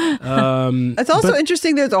right. It's also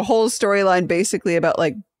interesting. There's a whole storyline basically about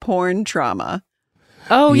like porn trauma.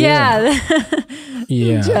 Oh yeah.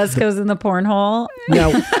 Yeah. Jess goes in the porn hole.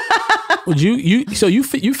 Now, would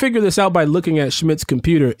you figure this out by looking at Schmidt's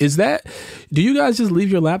computer? Do you guys just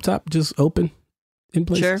leave your laptop just open in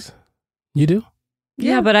places? Sure. You do?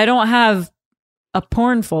 Yeah, but I don't have a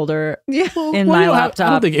porn folder in my laptop.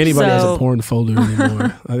 I don't think anybody has a porn folder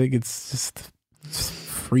anymore. I think it's just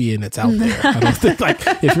free and it's out there. I don't think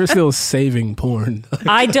if you're still saving porn.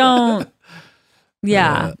 I don't.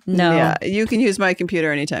 Yeah, no. Yeah, you can use my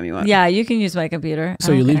computer anytime you want. Yeah, you can use my computer.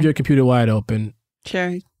 So you leave your computer wide open.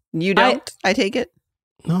 Sure. You don't? I take it?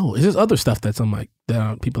 No, it's just other stuff that's on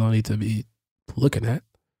that people don't need to be looking at.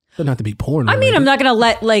 Doesn't have to be porn. I mean, I'm not going to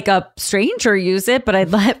let like a stranger use it, but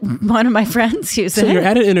I'd let one of my friends use it. So you're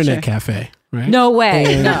at an internet cafe, right? No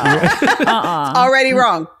way. No. It's already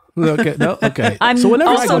wrong. Okay. No. Okay. I'm so whenever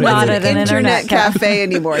also not at an internet cafe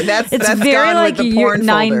anymore. That's very like the porn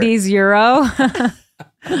 90s Euro.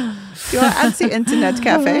 That's the internet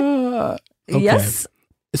cafe. Okay. Yes.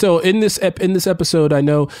 So in this episode, I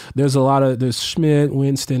know there's Schmidt,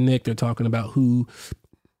 Winston, Nick. They're talking about who's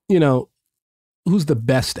the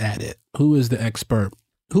best at it. Who is the expert?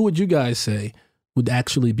 Who would you guys say would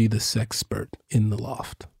actually be the sexpert in the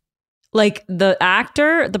loft? Like the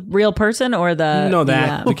actor, the real person, or the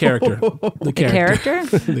the character, the character,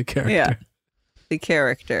 the character. Yeah, the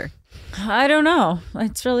character. I don't know.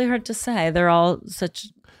 It's really hard to say. They're all such.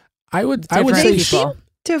 I would say people.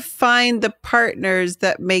 To find the partners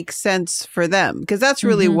that make sense for them, because that's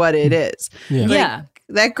really what it is. Yeah.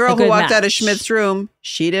 That girl who walked out of Schmidt's room,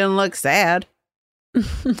 she didn't look sad.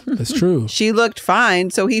 That's true. She looked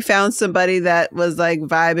fine. So he found somebody that was like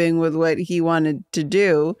vibing with what he wanted to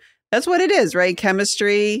do. That's what it is, right?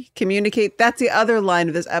 Chemistry, communicate. That's the other line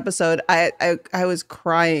of this episode. I was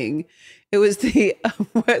crying. It was the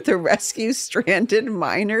rescue stranded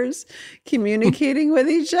miners communicating with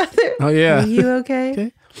each other. Oh yeah. Are you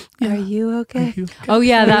okay? Yeah. Are you okay? Oh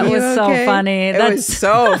yeah, that was so funny. It was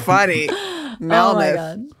so funny. Melmoth. Oh my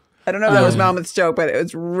God. I don't know if that was Melmoth's joke, but it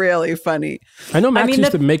was really funny. I know Max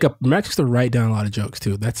used to write down a lot of jokes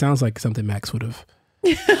too. That sounds like something Max would have.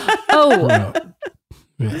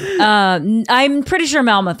 I'm pretty sure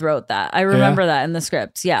Melmoth wrote that. I remember that in the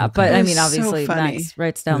scripts. Yeah. Okay. But I mean, obviously Max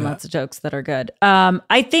writes down lots of jokes that are good.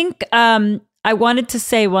 I think I wanted to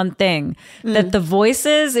say one thing, that the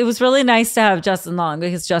voices, it was really nice to have Justin Long,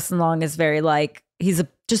 because Justin Long is very he's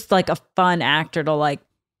just like a fun actor to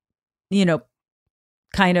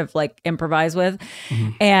kind of improvise with.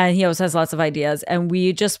 And he always has lots of ideas. And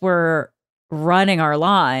we just were running our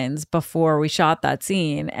lines before we shot that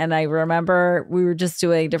scene, and I remember we were just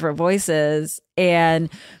doing different voices, and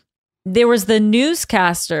there was the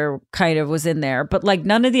newscaster kind of was in there, but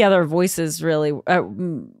none of the other voices really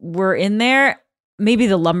were in there. Maybe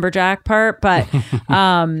the lumberjack part, but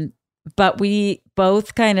we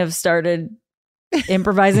both kind of started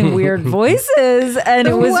improvising weird voices, and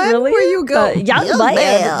it was really where you go, young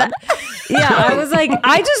man. Yeah, I was like,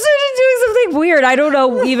 I just started doing something weird. I don't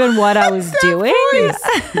know even what I was doing.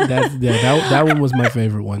 That one was my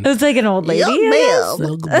favorite one. It was like an old lady.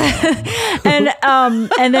 And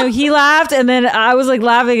then he laughed, and then I was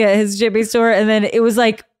laughing at his Jimmy store, and then it was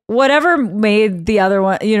whatever made the other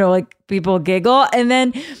one, people giggle, and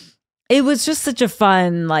then it was just such a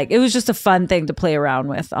fun, it was just a fun thing to play around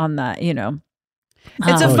with on that,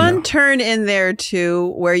 It's a fun turn in there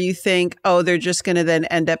too, where you think, oh, they're just going to then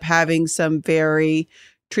end up having some very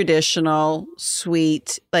traditional,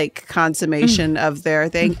 sweet, consummation of their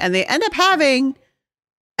thing. And they end up having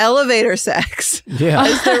elevator sex. Yeah.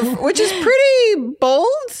 Which is pretty bold.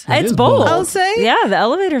 It's bold. I'll say. Yeah, the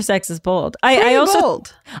elevator sex is bold. I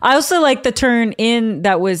also like the turn in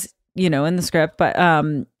that was in the script, but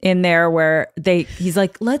in there where he's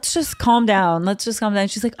like, let's just calm down.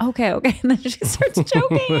 She's like, okay. And then she starts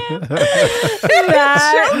choking him.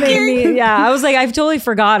 That made me, I was like, I've totally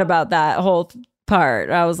forgot about that whole part.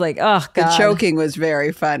 I was like, oh God. The choking was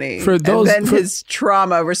very funny. His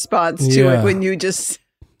trauma response to it when you just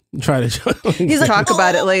try to he's like, talk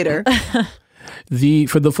about it later.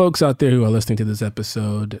 For the folks out there who are listening to this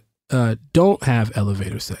episode, don't have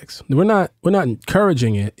elevator sex. We're not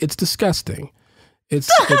encouraging it. It's disgusting. It's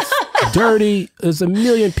dirty. There's a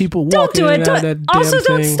million people walking in and out of that damn thing.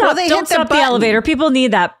 Don't stop. Don't stop the elevator. People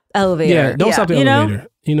need that elevator. Yeah, don't stop the elevator.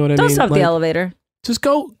 You know what I mean? Don't stop the elevator. Just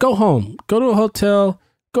go home. Go to a hotel.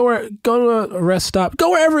 Go to a rest stop.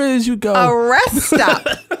 Go wherever it is you go. A rest stop.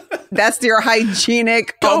 That's your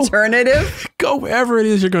hygienic alternative. Go wherever it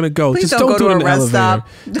is you're going to go. Please just don't go to a rest stop.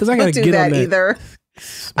 Because I got to do get that on that either.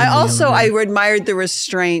 I admired the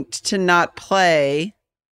restraint to not play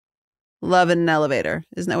 "Love in an Elevator."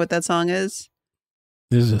 Isn't that what that song is?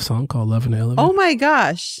 There's a song called "Love in an Elevator." Oh my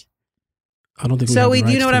gosh! I don't think. So, do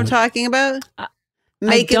you know what I'm talking about?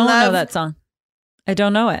 I don't know that song. I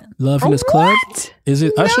don't know it. Love in This Club? Is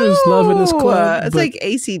it Usher's Love in This Club? It's like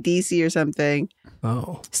AC/DC or something.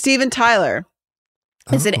 Oh. Steven Tyler.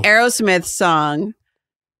 It's an Aerosmith song.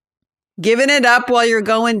 Giving it up while you're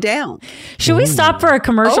going down. Should we stop for a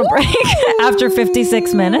commercial break after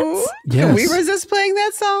 56 minutes? Yes. Can we resist playing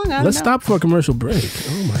that song? Let's stop for a commercial break.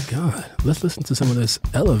 Oh my God. Let's listen to some of this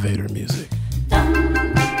elevator music.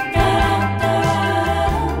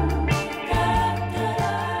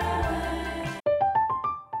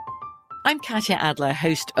 I'm Katya Adler,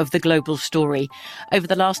 host of The Global Story. Over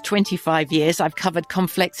the last 25 years, I've covered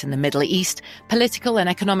conflicts in the Middle East, political and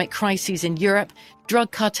economic crises in Europe,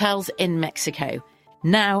 drug cartels in Mexico.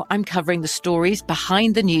 Now I'm covering the stories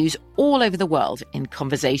behind the news all over the world in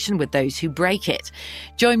conversation with those who break it.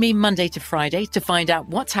 Join me Monday to Friday to find out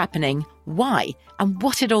what's happening, why, and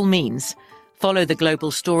what it all means. Follow The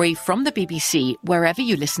Global Story from the BBC wherever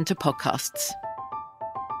you listen to podcasts.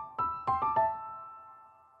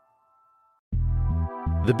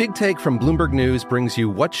 The Big Take from Bloomberg News brings you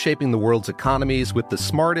what's shaping the world's economies with the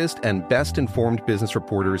smartest and best-informed business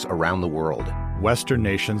reporters around the world. Western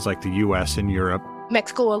nations like the U.S. and Europe.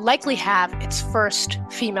 Mexico will likely have its first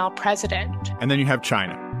female president. And then you have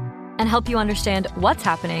China. And help you understand what's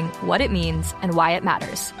happening, what it means, and why it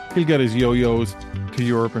matters. He'll get his yo-yos to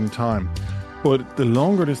Europe in time. But the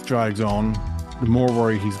longer this drags on, the more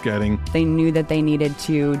worry he's getting. They knew that they needed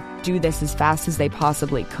to do this as fast as they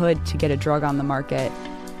possibly could to get a drug on the market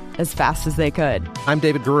as fast as they could. I'm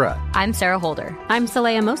David Gura. I'm Sarah Holder. I'm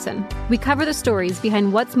Saleha Mohsen. We cover the stories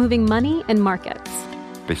behind what's moving money and markets.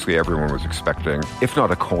 Basically, everyone was expecting, if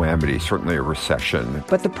not a calamity, certainly a recession.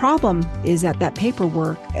 But the problem is that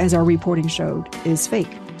paperwork, as our reporting showed, is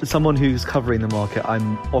fake. As someone who's covering the market,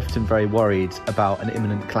 I'm often very worried about an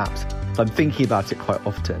imminent collapse. So I'm thinking about it quite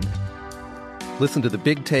often. Listen to The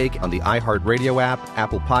Big Take on the iHeartRadio app,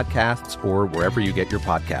 Apple Podcasts, or wherever you get your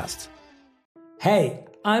podcasts. Hey,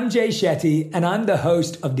 I'm Jay Shetty, and I'm the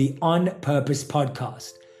host of the On Purpose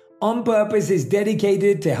podcast. On Purpose is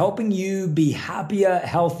dedicated to helping you be happier,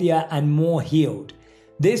 healthier, and more healed.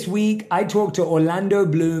 This week, I talked to Orlando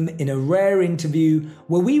Bloom in a rare interview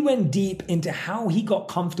where we went deep into how he got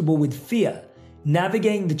comfortable with fear,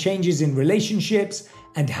 navigating the changes in relationships,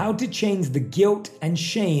 and how to change the guilt and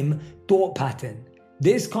shame thought pattern.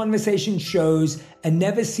 This conversation shows a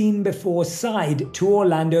never-seen-before side to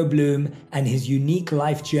Orlando Bloom and his unique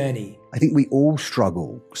life journey. I think we all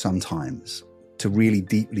struggle sometimes to really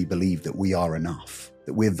deeply believe that we are enough,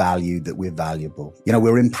 that we're valued, that we're valuable. You know,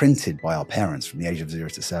 we're imprinted by our parents from the age of 0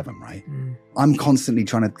 to 7, right? I'm constantly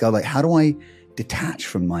trying to go like, how do I detach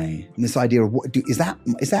from this idea of is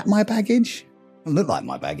that my baggage? It doesn't look like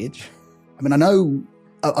my baggage. I mean, I know,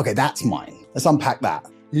 okay, that's mine. Let's unpack that.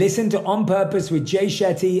 Listen to On Purpose with Jay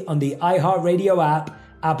Shetty on the iHeartRadio app,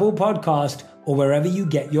 Apple Podcast, or wherever you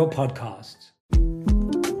get your podcasts.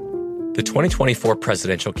 The 2024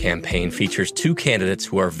 presidential campaign features two candidates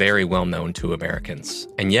who are very well known to Americans.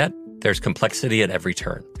 And yet, there's complexity at every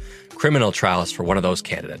turn. Criminal trials for one of those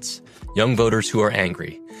candidates. Young voters who are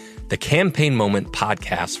angry. The Campaign Moment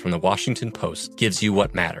podcast from the Washington Post gives you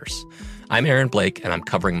what matters. I'm Aaron Blake, and I'm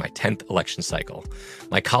covering my 10th election cycle.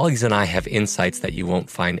 My colleagues and I have insights that you won't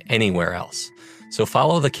find anywhere else. So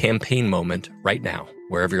follow The Campaign Moment right now,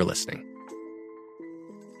 wherever you're listening.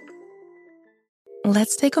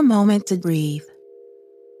 Let's take a moment to breathe.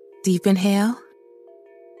 Deep inhale.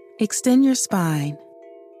 Extend your spine.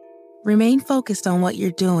 Remain focused on what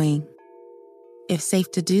you're doing. If safe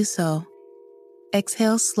to do so,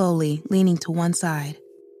 exhale slowly, leaning to one side.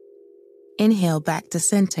 Inhale back to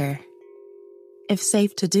center. If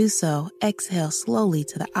safe to do so, exhale slowly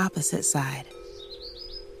to the opposite side.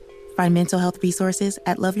 Find mental health resources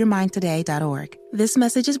at loveyourmindtoday.org. This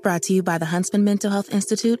message is brought to you by the Huntsman Mental Health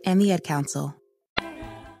Institute and the Ed Council.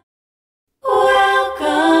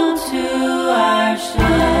 Welcome to our show.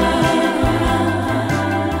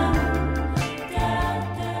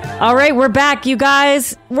 All right, we're back, you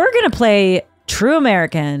guys. We're going to play True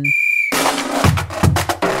American.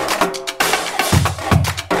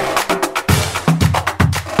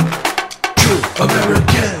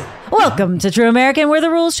 American. Welcome to True American, where the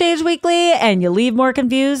rules change weekly and you leave more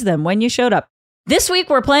confused than when you showed up. This week,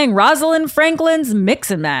 we're playing Rosalind Franklin's Mix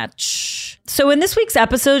and Match. So in this week's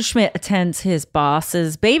episode, Schmidt attends his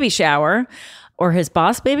boss's baby shower. Or his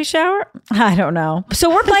boss baby shower? I don't know. So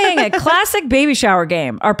we're playing a classic baby shower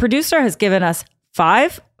game. Our producer has given us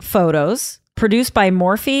 5 photos produced by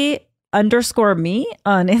Morphe_me on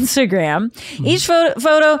Instagram. Each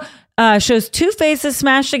photo shows 2 faces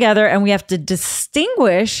smashed together, and we have to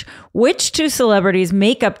distinguish which 2 celebrities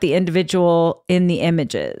make up the individual in the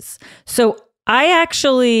images. So I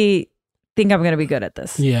actually think I'm going to be good at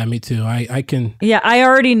this. Yeah, me too. I can. Yeah, I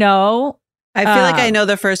already know. I feel like I know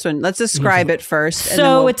the first one. Let's describe it first. And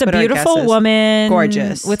so it's a beautiful woman.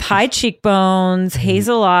 Gorgeous. With high cheekbones,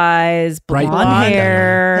 hazel eyes, blonde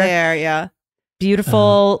hair. Yeah.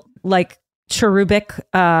 Beautiful, like cherubic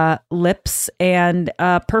lips and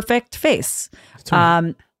perfect face.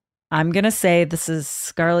 Right. I'm going to say this is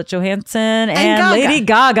Scarlett Johansson and Gaga. Lady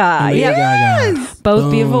Gaga. Gaga.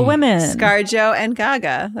 Both beautiful women. ScarJo and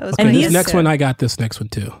Gaga. That was okay, this next one, I got this next one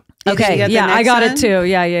too. Okay, yeah, I got it too.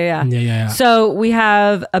 Yeah. So we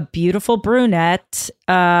have a beautiful brunette.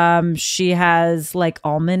 She has like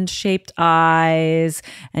almond-shaped eyes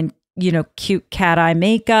and, cute cat eye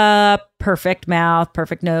makeup, perfect mouth,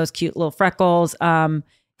 perfect nose, cute little freckles. You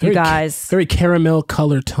guys. Very caramel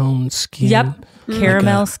color tone skin. Yep.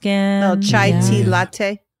 Caramel skin. Little chai tea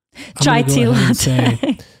latte. Chai tea latte.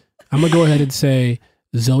 I'm going to go ahead and say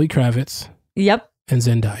Zoe Kravitz. Yep. And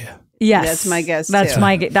Zendaya. Yes, that's my guess.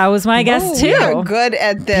 That was my guess too. You're good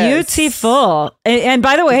at this. Beautiful. And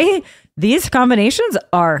by the way, these combinations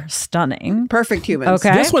are stunning. Perfect humans.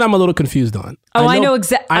 Okay. This one I'm a little confused on. Oh, I know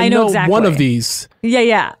exactly. I know exactly one of these.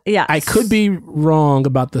 Yeah. I could be wrong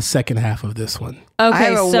about the second half of this one. Okay, I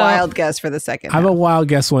have a wild guess for the second. I have a wild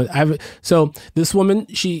guess one. So this woman,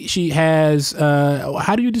 she has.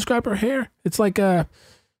 How do you describe her hair? It's like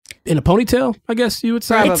in a ponytail, I guess you would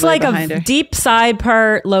say. It's like a deep side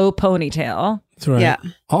part, low ponytail. That's right. Yeah.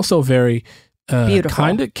 Also very beautiful,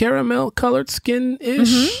 kind of caramel colored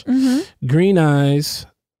skin-ish, green eyes.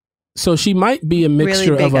 So she might be a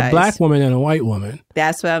mixture really of a eyes. Black woman and a white woman.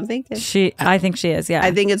 That's what I'm thinking. I think she is. Yeah.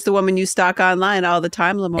 I think it's the woman you stalk online all the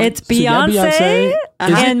time, Lamar. It's Beyonce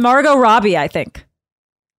and Margot Robbie, I think.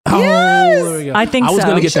 Oh, yes! there we go. I think I was so.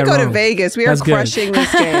 going to We get should that go wrong. to Vegas. We are crushing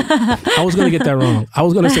this game. I was going to get that wrong. I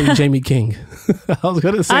was going to say Jamie King. I was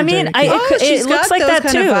going to say Jamie King. It looks like that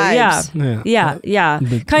too.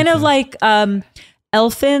 Yeah. Kind of like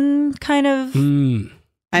elfin kind of.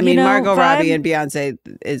 I mean, Margot Robbie and Beyonce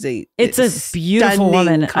is a beautiful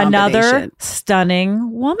woman. Another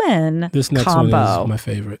stunning woman. This next combo. one is my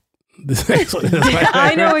favorite. This next one is my favorite.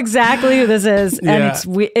 I know exactly who this is, and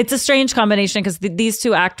it's a strange combination because these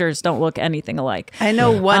 2 actors don't look anything alike. I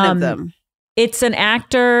know one of them. It's an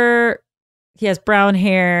actor. He has brown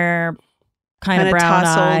hair, kind of brown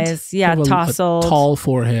tousled. eyes. Yeah, tousled. A tall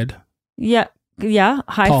forehead. Yeah,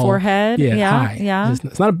 high Tall. forehead. High. Yeah.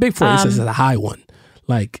 It's not a big forehead. It's a high one.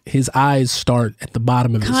 Like his eyes start at the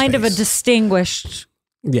bottom of his face. Kind of a distinguished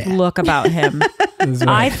look about him. Right.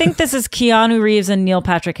 I think this is Keanu Reeves and Neil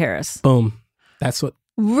Patrick Harris. Boom. That's what.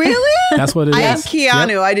 Really? That's what it is. I am Keanu.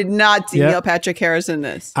 Yep. I did not see Neil Patrick Harris in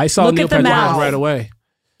this. I saw Neil Patrick Harris right away.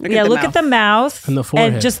 Look at the mouth and the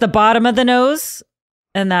forehead and just the bottom of the nose,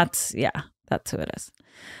 and that's who it is.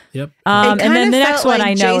 Yep. And then the next one,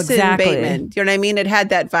 I know Jason exactly. Bateman. You know what I mean? It had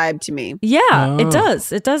that vibe to me. Yeah, it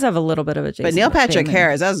does. It does have a little bit of a Jason. But Neil Patrick Bateman.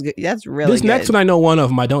 Harris, that's really this good. next one, I know one of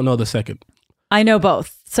them. I don't know the second. I know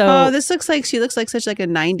both. So this looks like she looks like such like a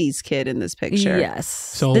 90s kid in this picture. Yes.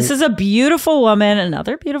 So this is a beautiful woman,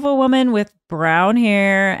 another beautiful woman with brown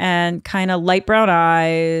hair and kind of light brown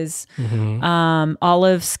eyes,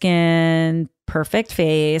 olive skin, perfect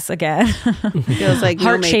face again. Feels like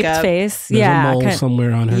heart-shaped face. There's a mole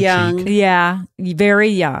somewhere on her cheek. Yeah, very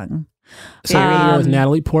young. So with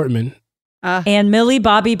Natalie Portman and Millie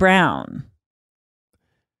Bobby Brown.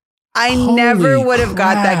 I never would have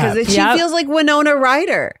got that because she feels like Winona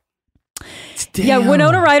Ryder. Damn. Yeah,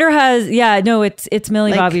 Winona Ryder has. Yeah, no, it's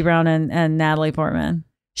Millie Bobby Brown and Natalie Portman.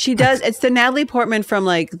 She does. It's the Natalie Portman from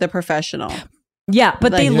like The Professional. Yeah,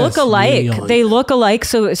 but they look alike. really They look alike.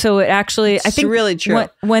 So it actually, I think really true.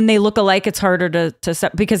 When they look alike, it's harder to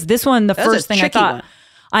set, because this one, the first thing I thought,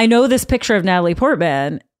 I know this picture of Natalie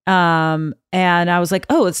Portman. And I was like,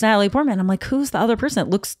 oh, it's Natalie Portman. I'm like, who's the other person? It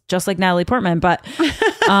looks just like Natalie Portman, but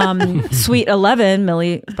Sweet 11,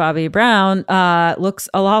 Millie Bobby Brown, looks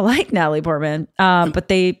a lot like Natalie Portman. But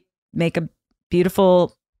they make a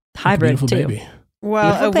beautiful hybrid too. Baby.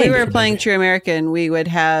 Well, if we were playing True American, we would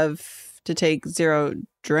have to take 0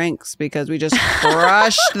 drinks because we just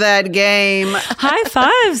crushed that game. High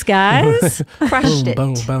fives, guys. Crushed it.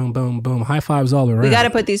 Boom, boom, boom, boom. High fives all around. We got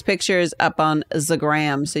to put these pictures up on the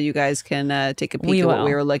gram so you guys can take a peek at what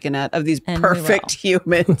we were looking at of these perfect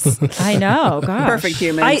humans. I know, gosh. Perfect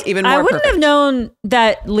humans. Even more I wouldn't perfect. have known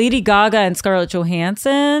that Lady Gaga and Scarlett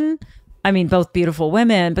Johansson, I mean, both beautiful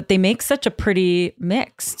women, but they make such a pretty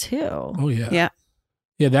mix too. Oh, yeah. Yeah.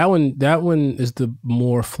 Yeah, that one is the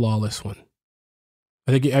more flawless one.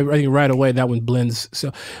 I think right away that one blends.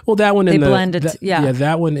 So, well, that one and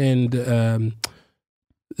that one and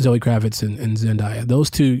Zoe Kravitz and Zendaya.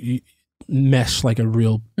 Those two mesh like a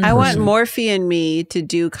real. I want Morphe and me to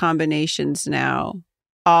do combinations now.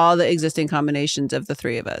 All the existing combinations of the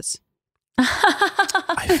three of us.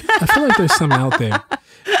 I feel like there's some out there,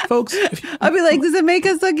 folks. I'll be like, does it make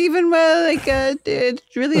us look even really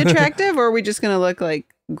attractive, or are we just gonna look like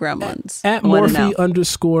gremlins? At Morphe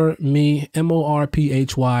 _me,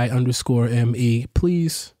 MORPHY_ME.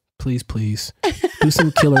 Please do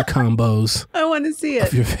some killer combos. I want to see it.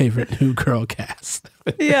 Of your favorite New Girl cast.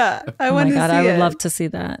 Yeah, I want to see it. I would love to see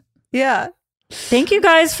that. Yeah. Thank you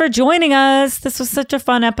guys for joining us. This was such a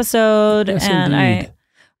fun episode, yes, and indeed.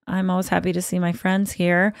 I'm always happy to see my friends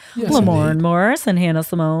here, Yes, Lamorne Morris and Hannah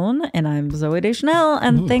Simone, and I'm Zoe Deschanel.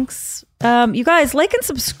 And thanks, you guys, like and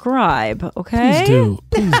subscribe. Okay, Please do.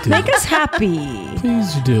 Make us happy.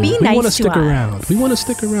 Please do. Be we nice want to stick us. around. We want to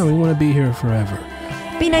stick around. We want to be here forever.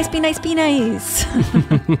 Be nice. Be nice. Be nice.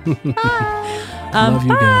 Love you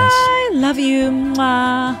guys. Bye. Love you.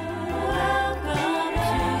 Mwah.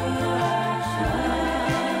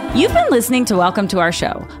 You've been listening to Welcome to Our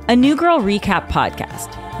Show, a New Girl recap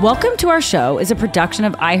podcast. Welcome to Our Show is a production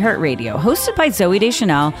of iHeartRadio, hosted by Zoe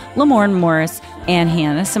Deschanel, Lamorne Morris, and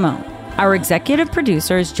Hannah Simone. Our executive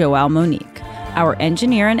producer is Joelle Monique. Our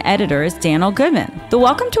engineer and editor is Daniel Goodman. The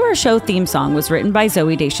Welcome to Our Show theme song was written by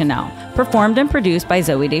Zoe Deschanel, performed and produced by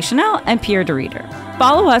Zoe Deschanel and Pierre DeReader.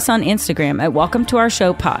 Follow us on Instagram at Welcome to Our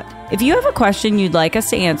Show Pod. If you have a question you'd like us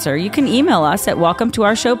to answer, you can email us at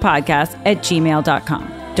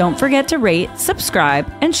welcometourourshowpodcast@gmail.com. Don't forget to rate, subscribe,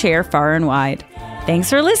 and share far and wide. Thanks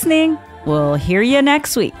for listening. We'll hear you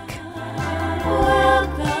next week.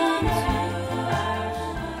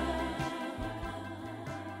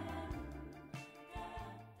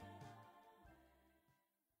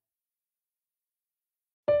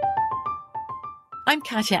 I'm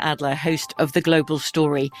Katya Adler, host of The Global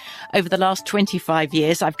Story. Over the last 25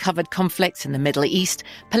 years, I've covered conflicts in the Middle East,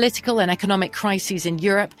 political and economic crises in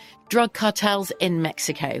Europe, drug cartels in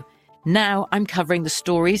Mexico. Now I'm covering the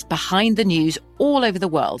stories behind the news all over the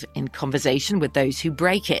world in conversation with those who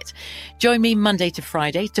break it. Join me Monday to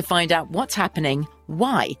Friday to find out what's happening,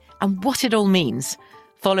 why, and what it all means.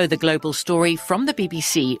 Follow The Global Story from the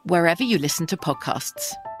BBC wherever you listen to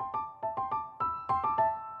podcasts.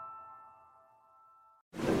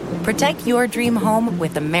 Protect your dream home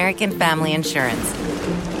with American Family Insurance.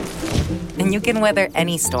 And you can weather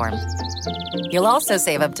any storm. You'll also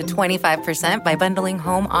save up to 25% by bundling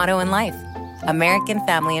home, auto, and life. American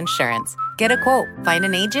Family Insurance. Get a quote. Find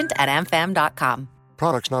an agent at amfam.com.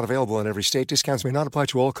 Products not available in every state. Discounts may not apply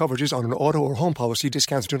to all coverages on an auto or home policy.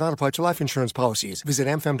 Discounts do not apply to life insurance policies. Visit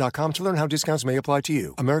amfam.com to learn how discounts may apply to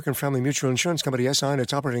you. American Family Mutual Insurance Company, S.I. and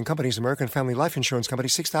its operating companies, American Family Life Insurance Company,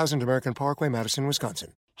 6000 American Parkway, Madison,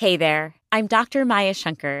 Wisconsin. Hey there, I'm Dr. Maya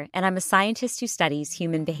Shankar, and I'm a scientist who studies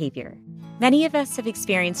human behavior. Many of us have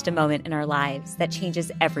experienced a moment in our lives that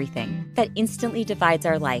changes everything, that instantly divides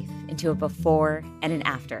our life into a before and an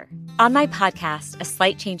after. On my podcast, A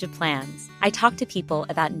Slight Change of Plans, I talk to people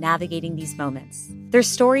about navigating these moments. Their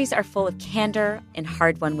stories are full of candor and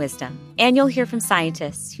hard-won wisdom. And you'll hear from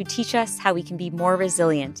scientists who teach us how we can be more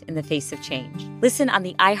resilient in the face of change. Listen on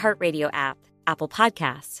the iHeartRadio app, Apple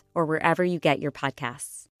Podcasts, or wherever you get your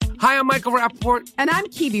podcasts. Hi, I'm Michael Rappaport. And I'm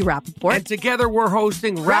Kibi Rappaport. And together we're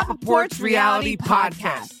hosting Rappaport's Reality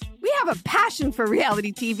Podcast. We have a passion for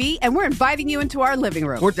reality TV, and we're inviting you into our living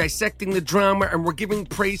room. We're dissecting the drama, and we're giving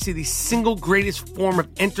praise to the single greatest form of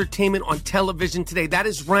entertainment on television today. That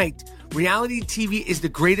is right. Reality TV is the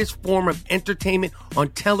greatest form of entertainment on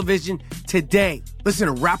television today. Listen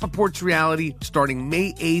to Rappaport's Reality starting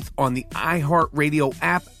May 8th on the iHeartRadio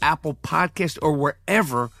app, Apple Podcast, or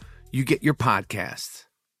wherever you get your podcasts.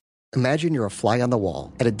 Imagine you're a fly on the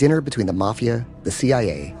wall at a dinner between the Mafia, the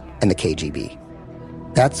CIA, and the KGB.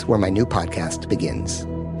 That's where my new podcast begins.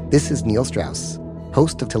 This is Neil Strauss,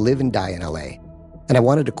 host of To Live and Die in LA. And I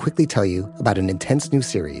wanted to quickly tell you about an intense new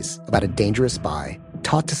series about a dangerous spy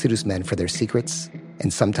taught to seduce men for their secrets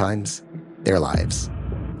and sometimes their lives.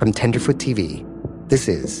 From Tenderfoot TV, this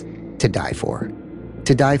is To Die For.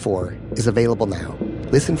 To Die For is available now.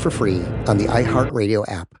 Listen for free on the iHeartRadio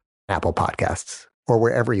app, Apple Podcasts, or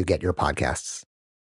wherever you get your podcasts.